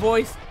did the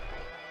voice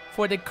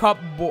for the cup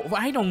boy?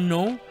 I don't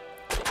know.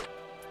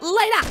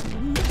 Later.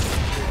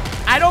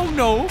 I don't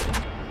know.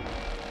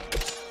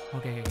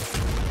 Okay.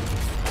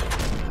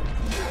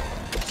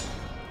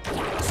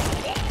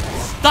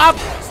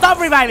 Stop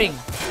reviving.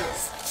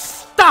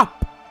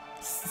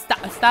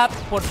 Stop,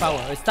 por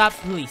favor. Stop,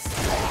 please.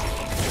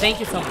 Thank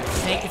you so much.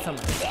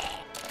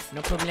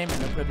 No problem.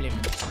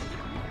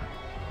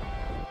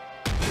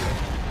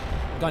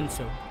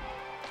 Gonzo.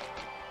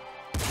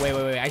 Wait.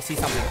 I see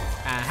something.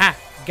 Aha.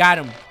 Got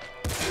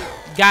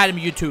him,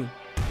 you two.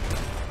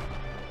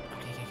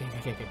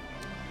 Okay.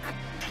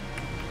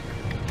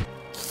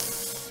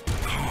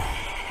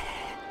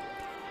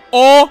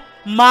 Oh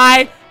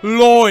my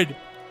lord.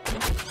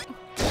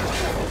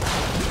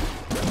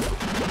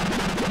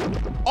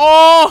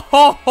 Oh,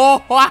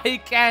 I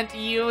can't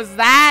use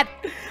that.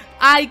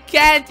 I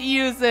can't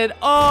use it.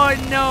 Oh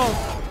no.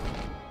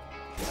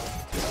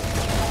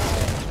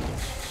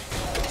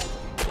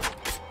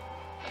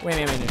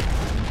 Wait a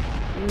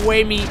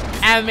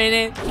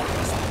minute.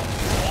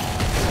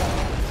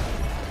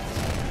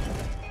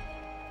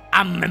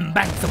 I'm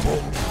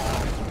invincible.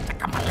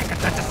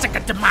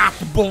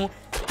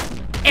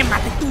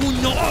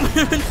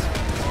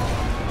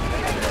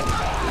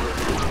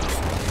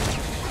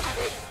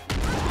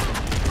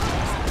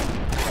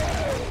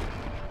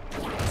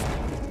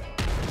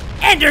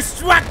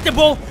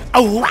 Indestructible!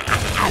 Oh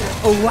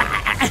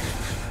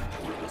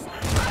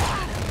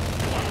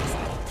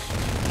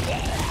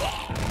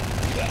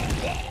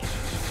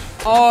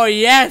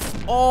yes!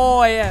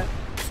 Oh yeah!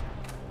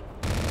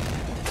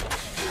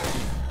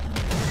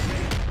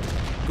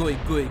 Good.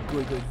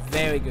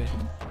 Very good.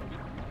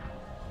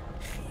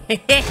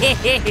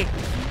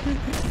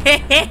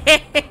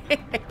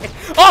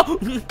 Oh!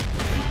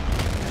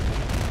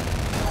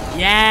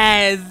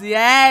 Yes,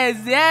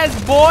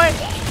 boy!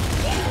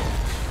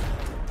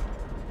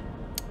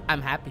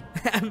 I'm happy.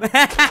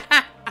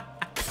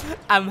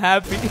 I'm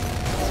happy.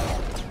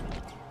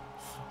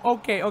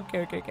 Okay.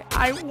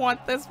 I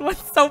want this one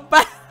so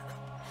bad.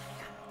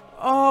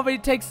 Oh, but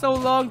it takes so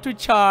long to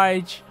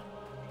charge.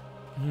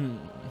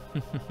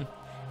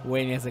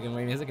 Wait a second.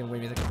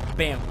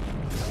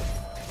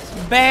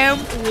 Bam,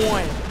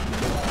 one.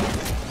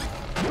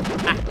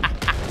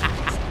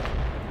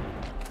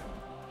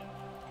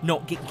 No,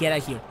 get out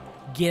of here.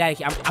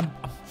 I'm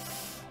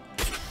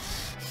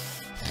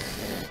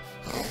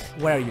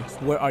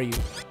Where are you?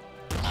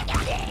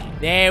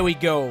 There we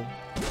go.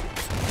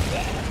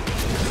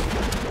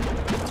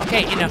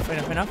 Okay, enough.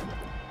 Let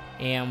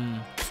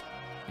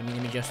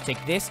me just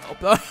take this.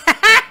 Oh,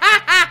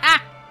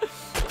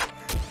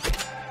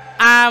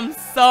 I'm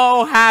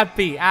so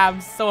happy. I'm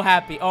so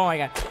happy. Oh my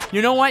god.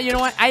 You know what? You know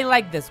what? I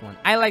like this one.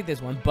 I like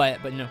this one.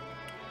 But no.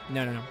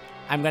 No.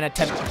 I'm gonna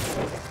tempt.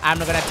 I'm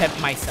not gonna tempt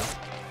myself.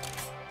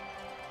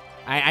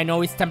 I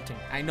know it's tempting.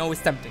 I know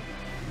it's tempting.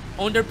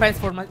 Underpants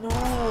for my.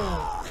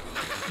 No.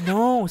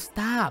 No.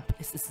 Stop.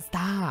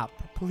 Stop.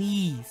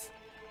 Please.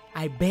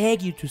 I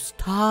beg you to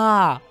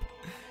stop.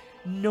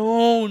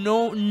 No.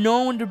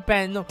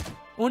 Underpants. No.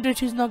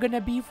 Underpants is not gonna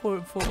be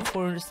for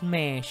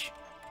Smash.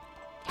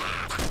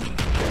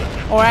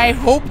 Or I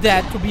hope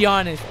that, to be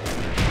honest.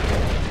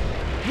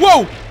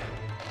 Whoa!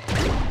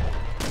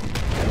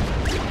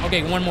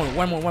 Okay, one more.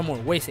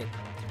 Wait a second.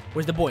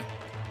 Where's the boy?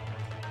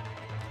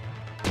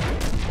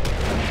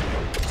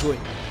 Good.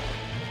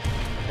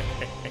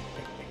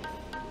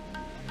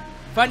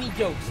 Funny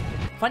jokes.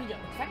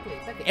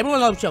 Exactly. Everyone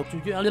loves jokes.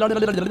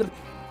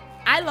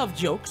 I love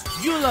jokes.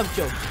 You love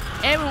jokes.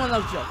 Everyone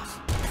loves jokes.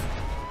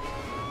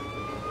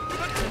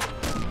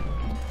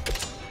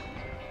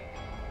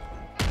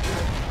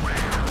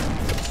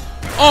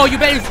 Oh, you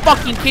better be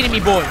fucking kidding me,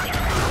 boy.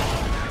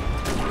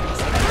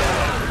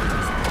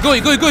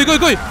 Good.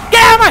 Get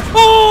out of my...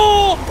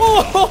 Oh.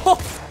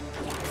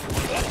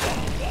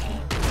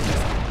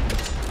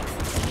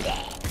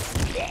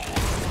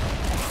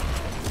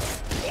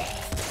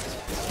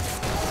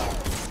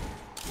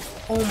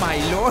 Oh my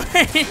lord.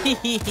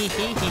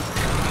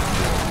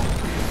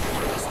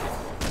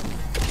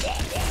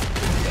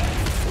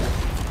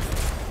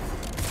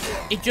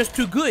 It's just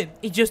too good.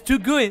 It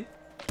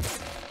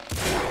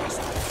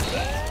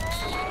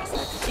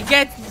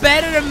gets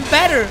better and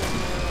better.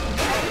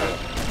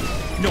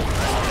 No.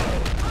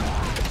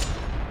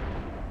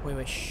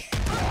 Wait, shh.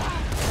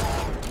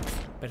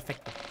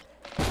 Perfecto.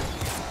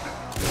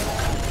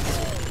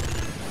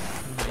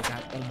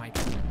 Oh my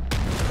god.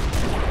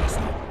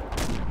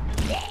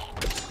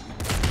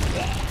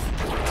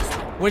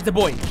 Where's the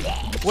boy?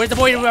 Where's the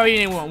boy?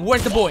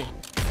 Where's the boy?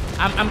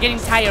 I'm getting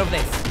tired of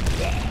this.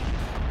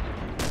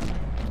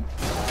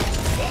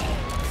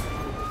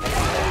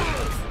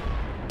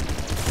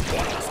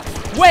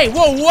 Wait,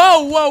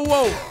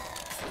 whoa.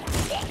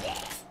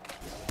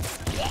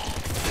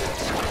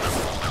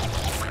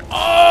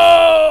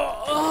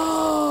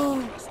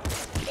 Oh.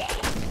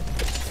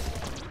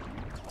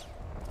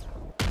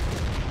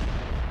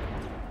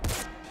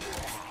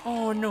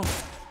 Oh no.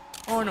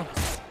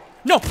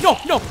 No.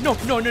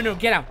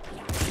 Get out.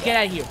 Get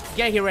out of here.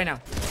 Get out of here right now.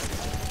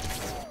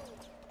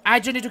 I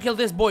just need to kill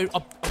this boy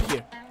up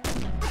here.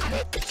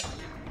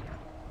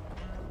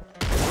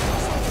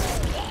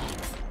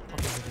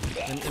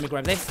 Okay, let me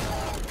grab this.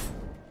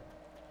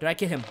 Did I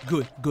kill him?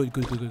 Good. Okay,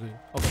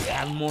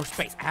 I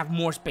have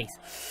more space.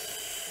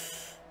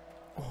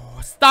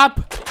 Oh, stop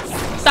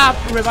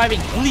reviving,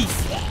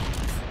 please.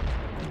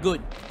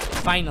 Good.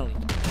 Finally.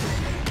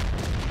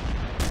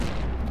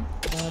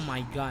 Oh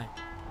my god.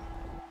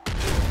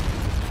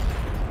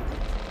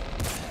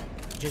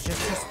 Just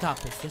stop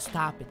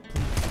it,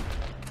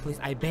 please,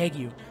 I beg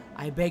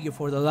you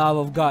for the love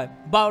of God.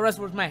 Ball rush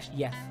for smash,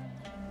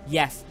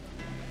 yes,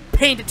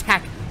 paint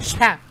attack,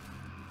 chap,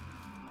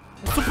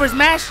 super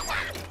smash,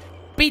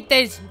 beat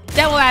this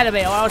devil out of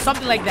it, or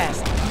something like that.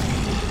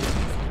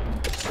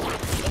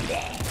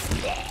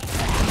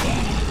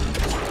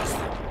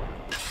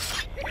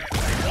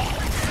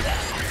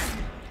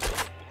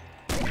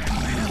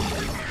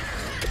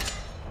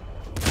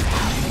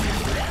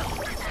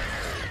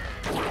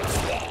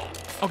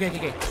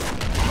 Okay.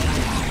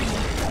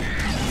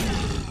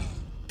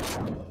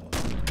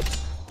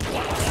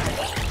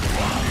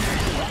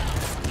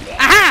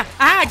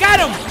 Aha! Got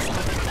him!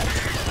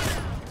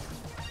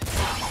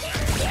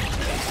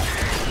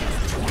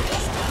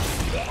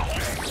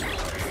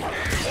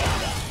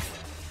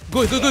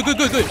 Good.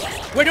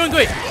 We're doing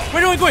good.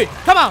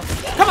 Come on,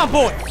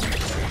 boy.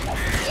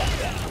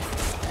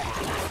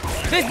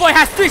 This boy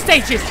has 3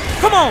 stages.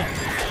 Come on.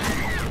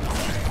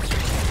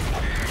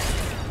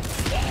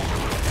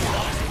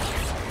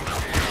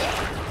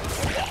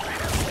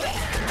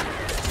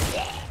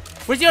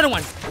 Where's the other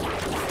one?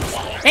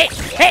 Hey!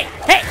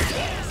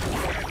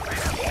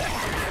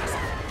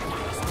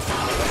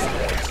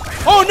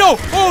 Oh no!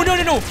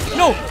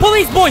 No!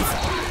 Police boys!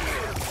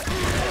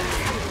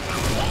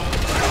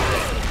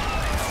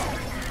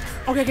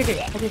 Okay. Good.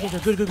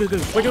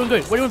 We're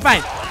doing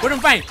fine.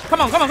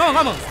 Come on.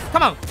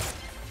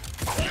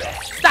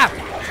 Stop!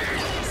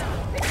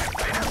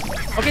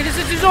 Okay, this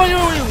is all you.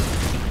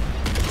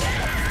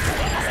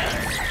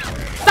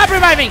 Stop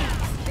reviving!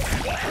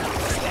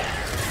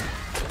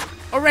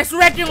 Or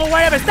resurrecting or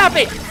whatever. Stop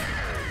it!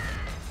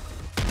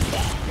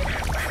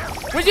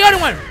 Where's the other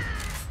one?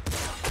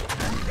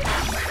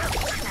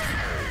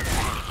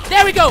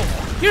 There we go!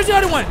 Here's the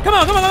other one! Come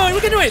on! We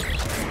can do it!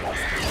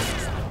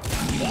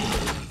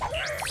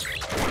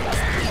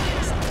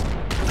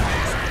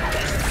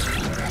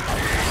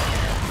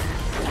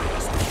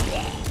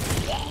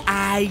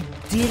 I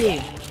did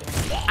it!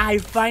 I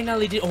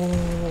finally did.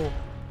 Oh!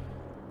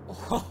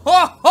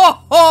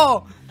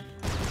 Ho!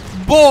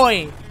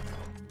 Boy!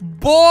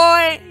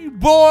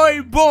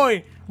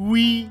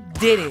 We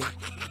did it.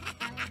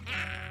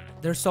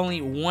 There's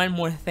only one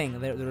more thing.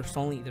 There's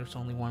only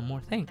one more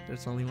thing.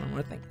 There's only one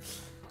more thing.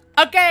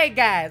 Okay,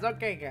 guys.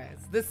 Okay, guys.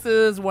 This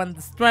is when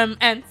the stream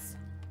ends.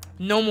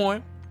 No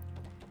more.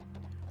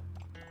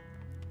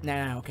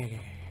 No. Okay.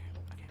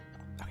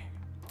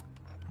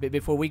 But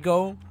before we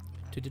go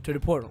to the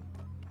portal,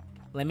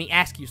 let me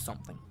ask you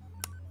something.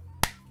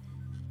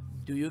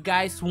 Do you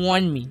guys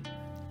want me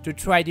to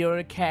try the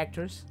other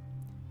characters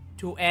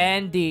to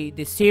end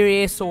the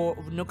series or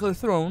Nuclear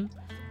Throne,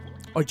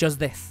 or just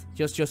this?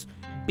 Just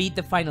beat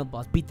the final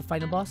boss. Beat the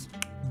final boss.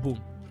 Boom.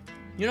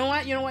 You know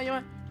what?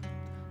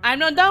 I'm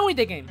not done with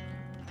the game.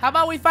 How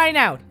about we find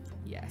out?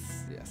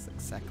 Yes,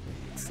 exactly.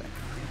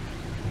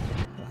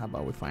 Well, how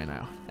about we find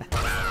out?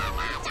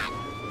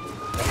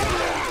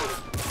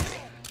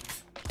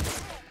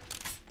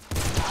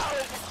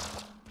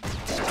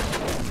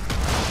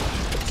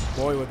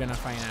 Boy, we're gonna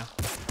find out.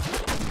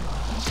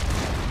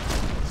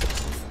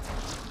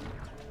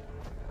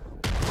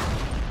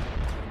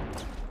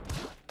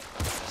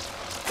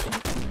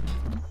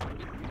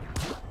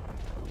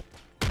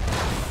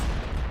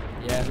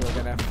 Yes, we're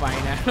gonna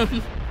find out.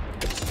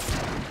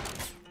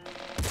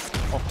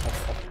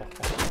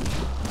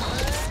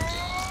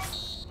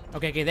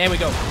 Okay, there we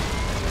go.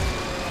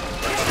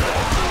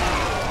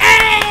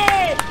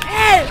 Hey!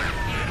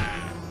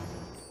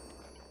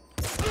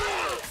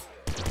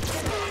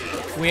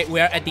 We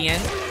are at the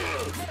end.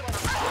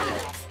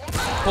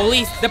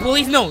 Police, the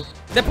police knows.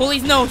 The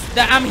police knows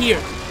that I'm here.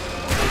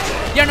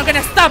 They're not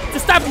gonna stop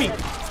me.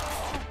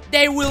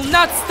 They will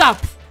not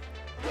stop.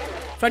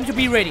 So I need to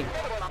be ready.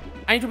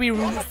 I need to be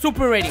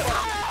super ready.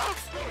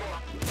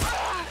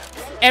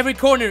 Every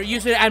corner,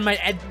 use it at my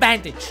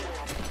advantage.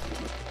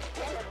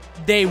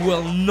 They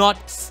will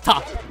not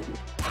stop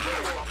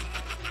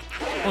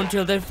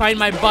until they find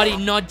my body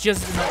not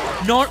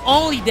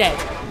only dead,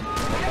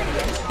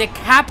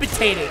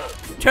 decapitated,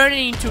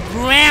 turning into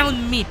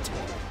ground meat.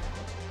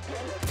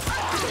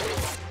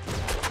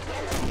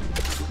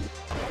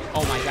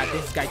 Oh my god,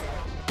 this guy.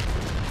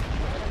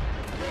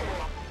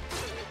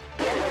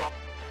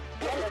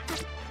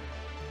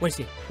 Where's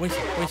he?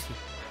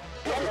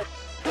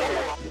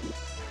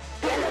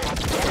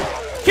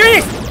 Here he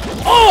is!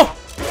 Oh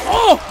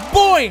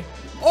boy!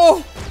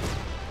 Oh!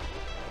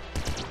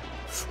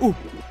 Ooh.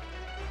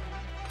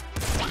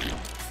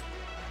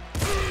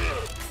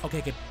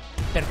 Okay.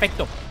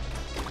 Perfecto.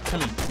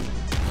 Come here.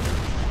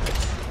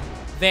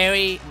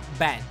 Very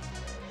bad.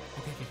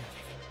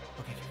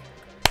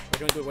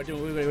 Okay. We're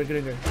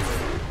doing good.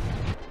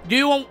 Do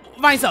you want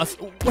vine sauce?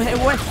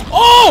 What?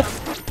 Oh!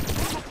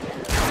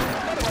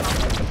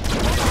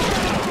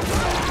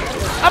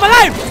 I'm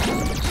alive!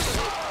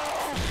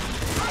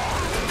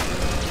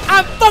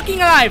 I'm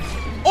fucking alive!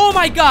 Oh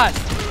my god!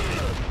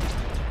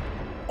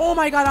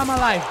 I'm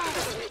alive!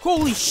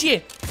 Holy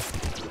shit!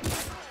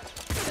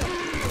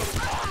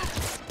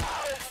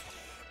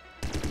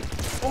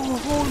 Oh,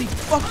 holy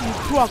fucking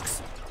crux!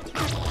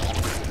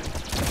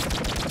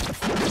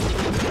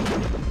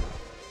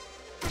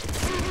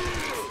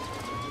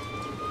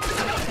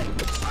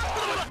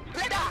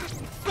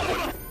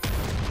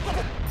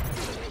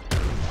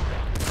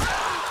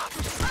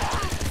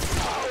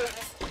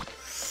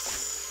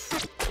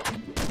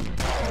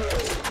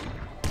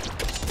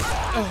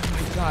 Oh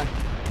my god.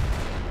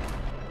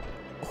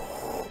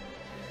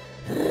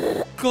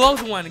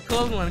 Close one.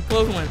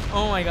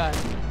 Oh my god.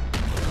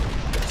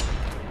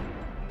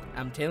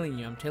 I'm telling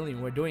you,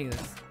 we're doing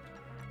this.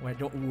 We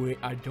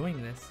are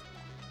doing this.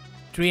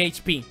 3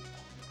 HP.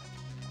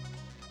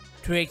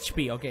 3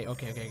 HP, okay.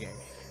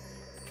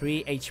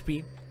 3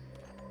 HP.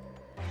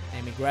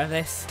 Let me grab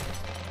this.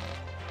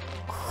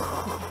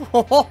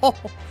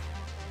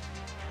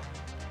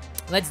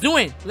 Let's do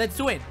it,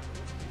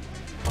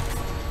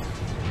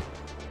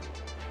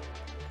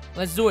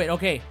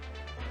 okay.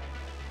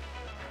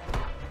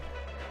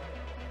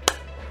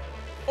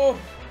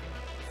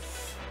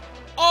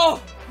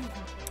 Oh!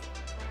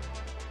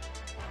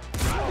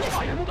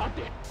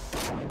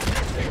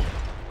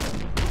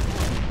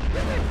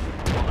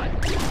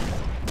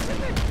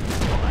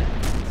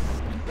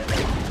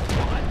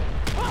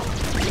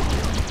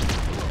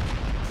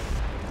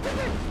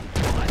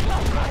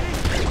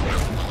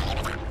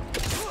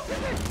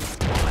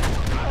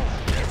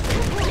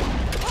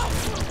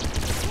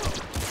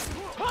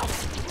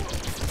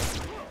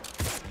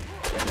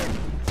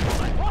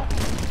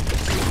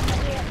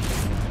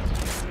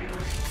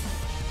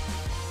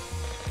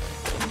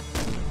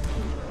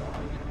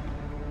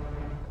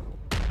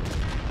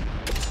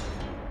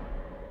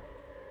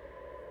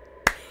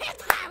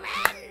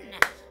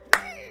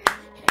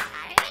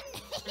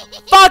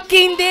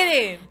 Fucking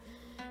did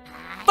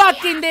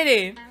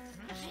it!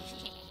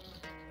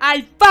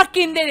 I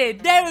fucking did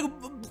it! There,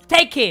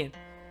 take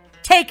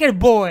it,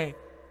 boy!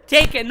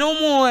 Take it, no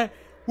more!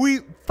 We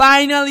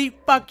finally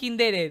fucking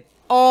did it!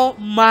 Oh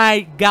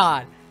my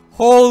god!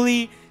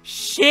 Holy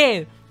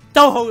shit!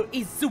 Toho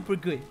is super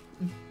good!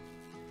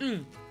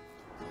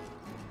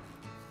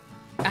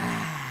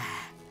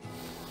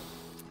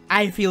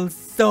 I feel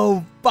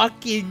so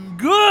fucking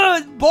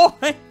good,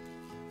 boy!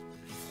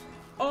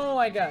 Oh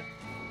my god!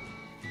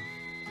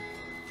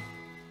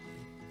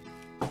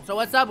 So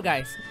what's up,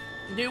 guys?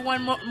 Do you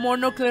want more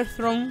nuclear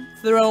throne?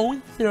 Do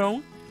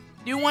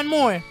you want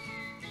more?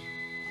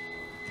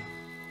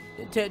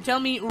 Tell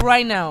me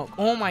right now.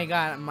 Oh my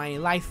god, my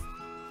life.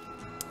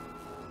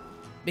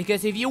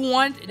 Because if you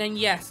want, then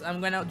yes, I'm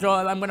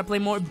gonna play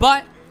more.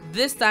 But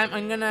this time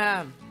I'm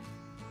gonna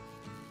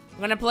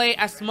play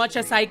as much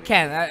as I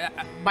can.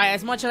 By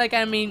as much as I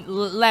can, I mean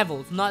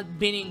levels, not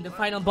beating the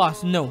final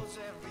boss. No.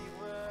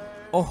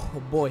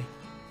 Oh boy.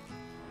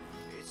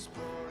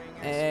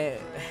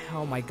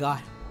 Oh my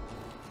god.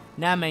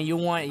 Nah, man, you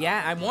want it?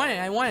 Yeah, I want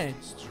it.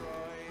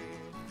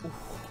 Oof.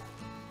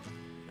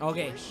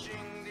 Okay.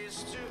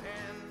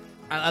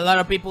 A lot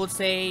of people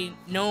say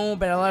no,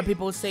 but a lot of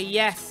people say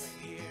yes.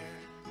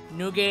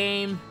 New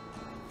game.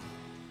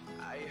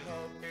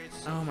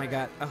 Oh my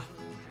god. Oh.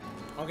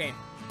 Okay.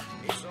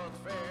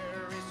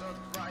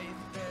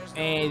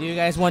 Hey, do you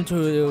guys want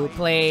to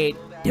play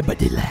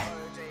Debadilla?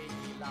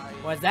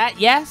 What's that?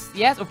 Yes?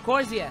 Yes, of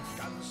course, yes.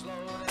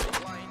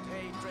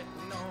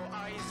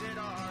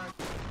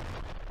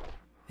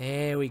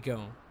 There we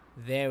go.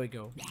 There we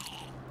go.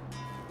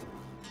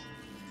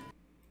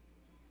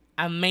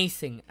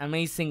 Amazing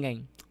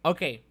game.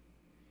 Okay,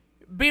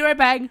 be right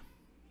back.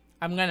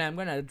 I'm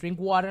gonna drink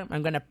water.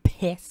 I'm gonna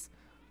piss.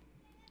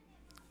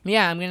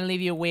 Yeah, I'm gonna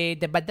leave you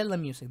with the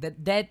Badella music.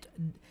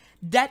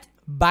 That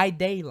by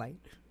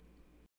Daylight.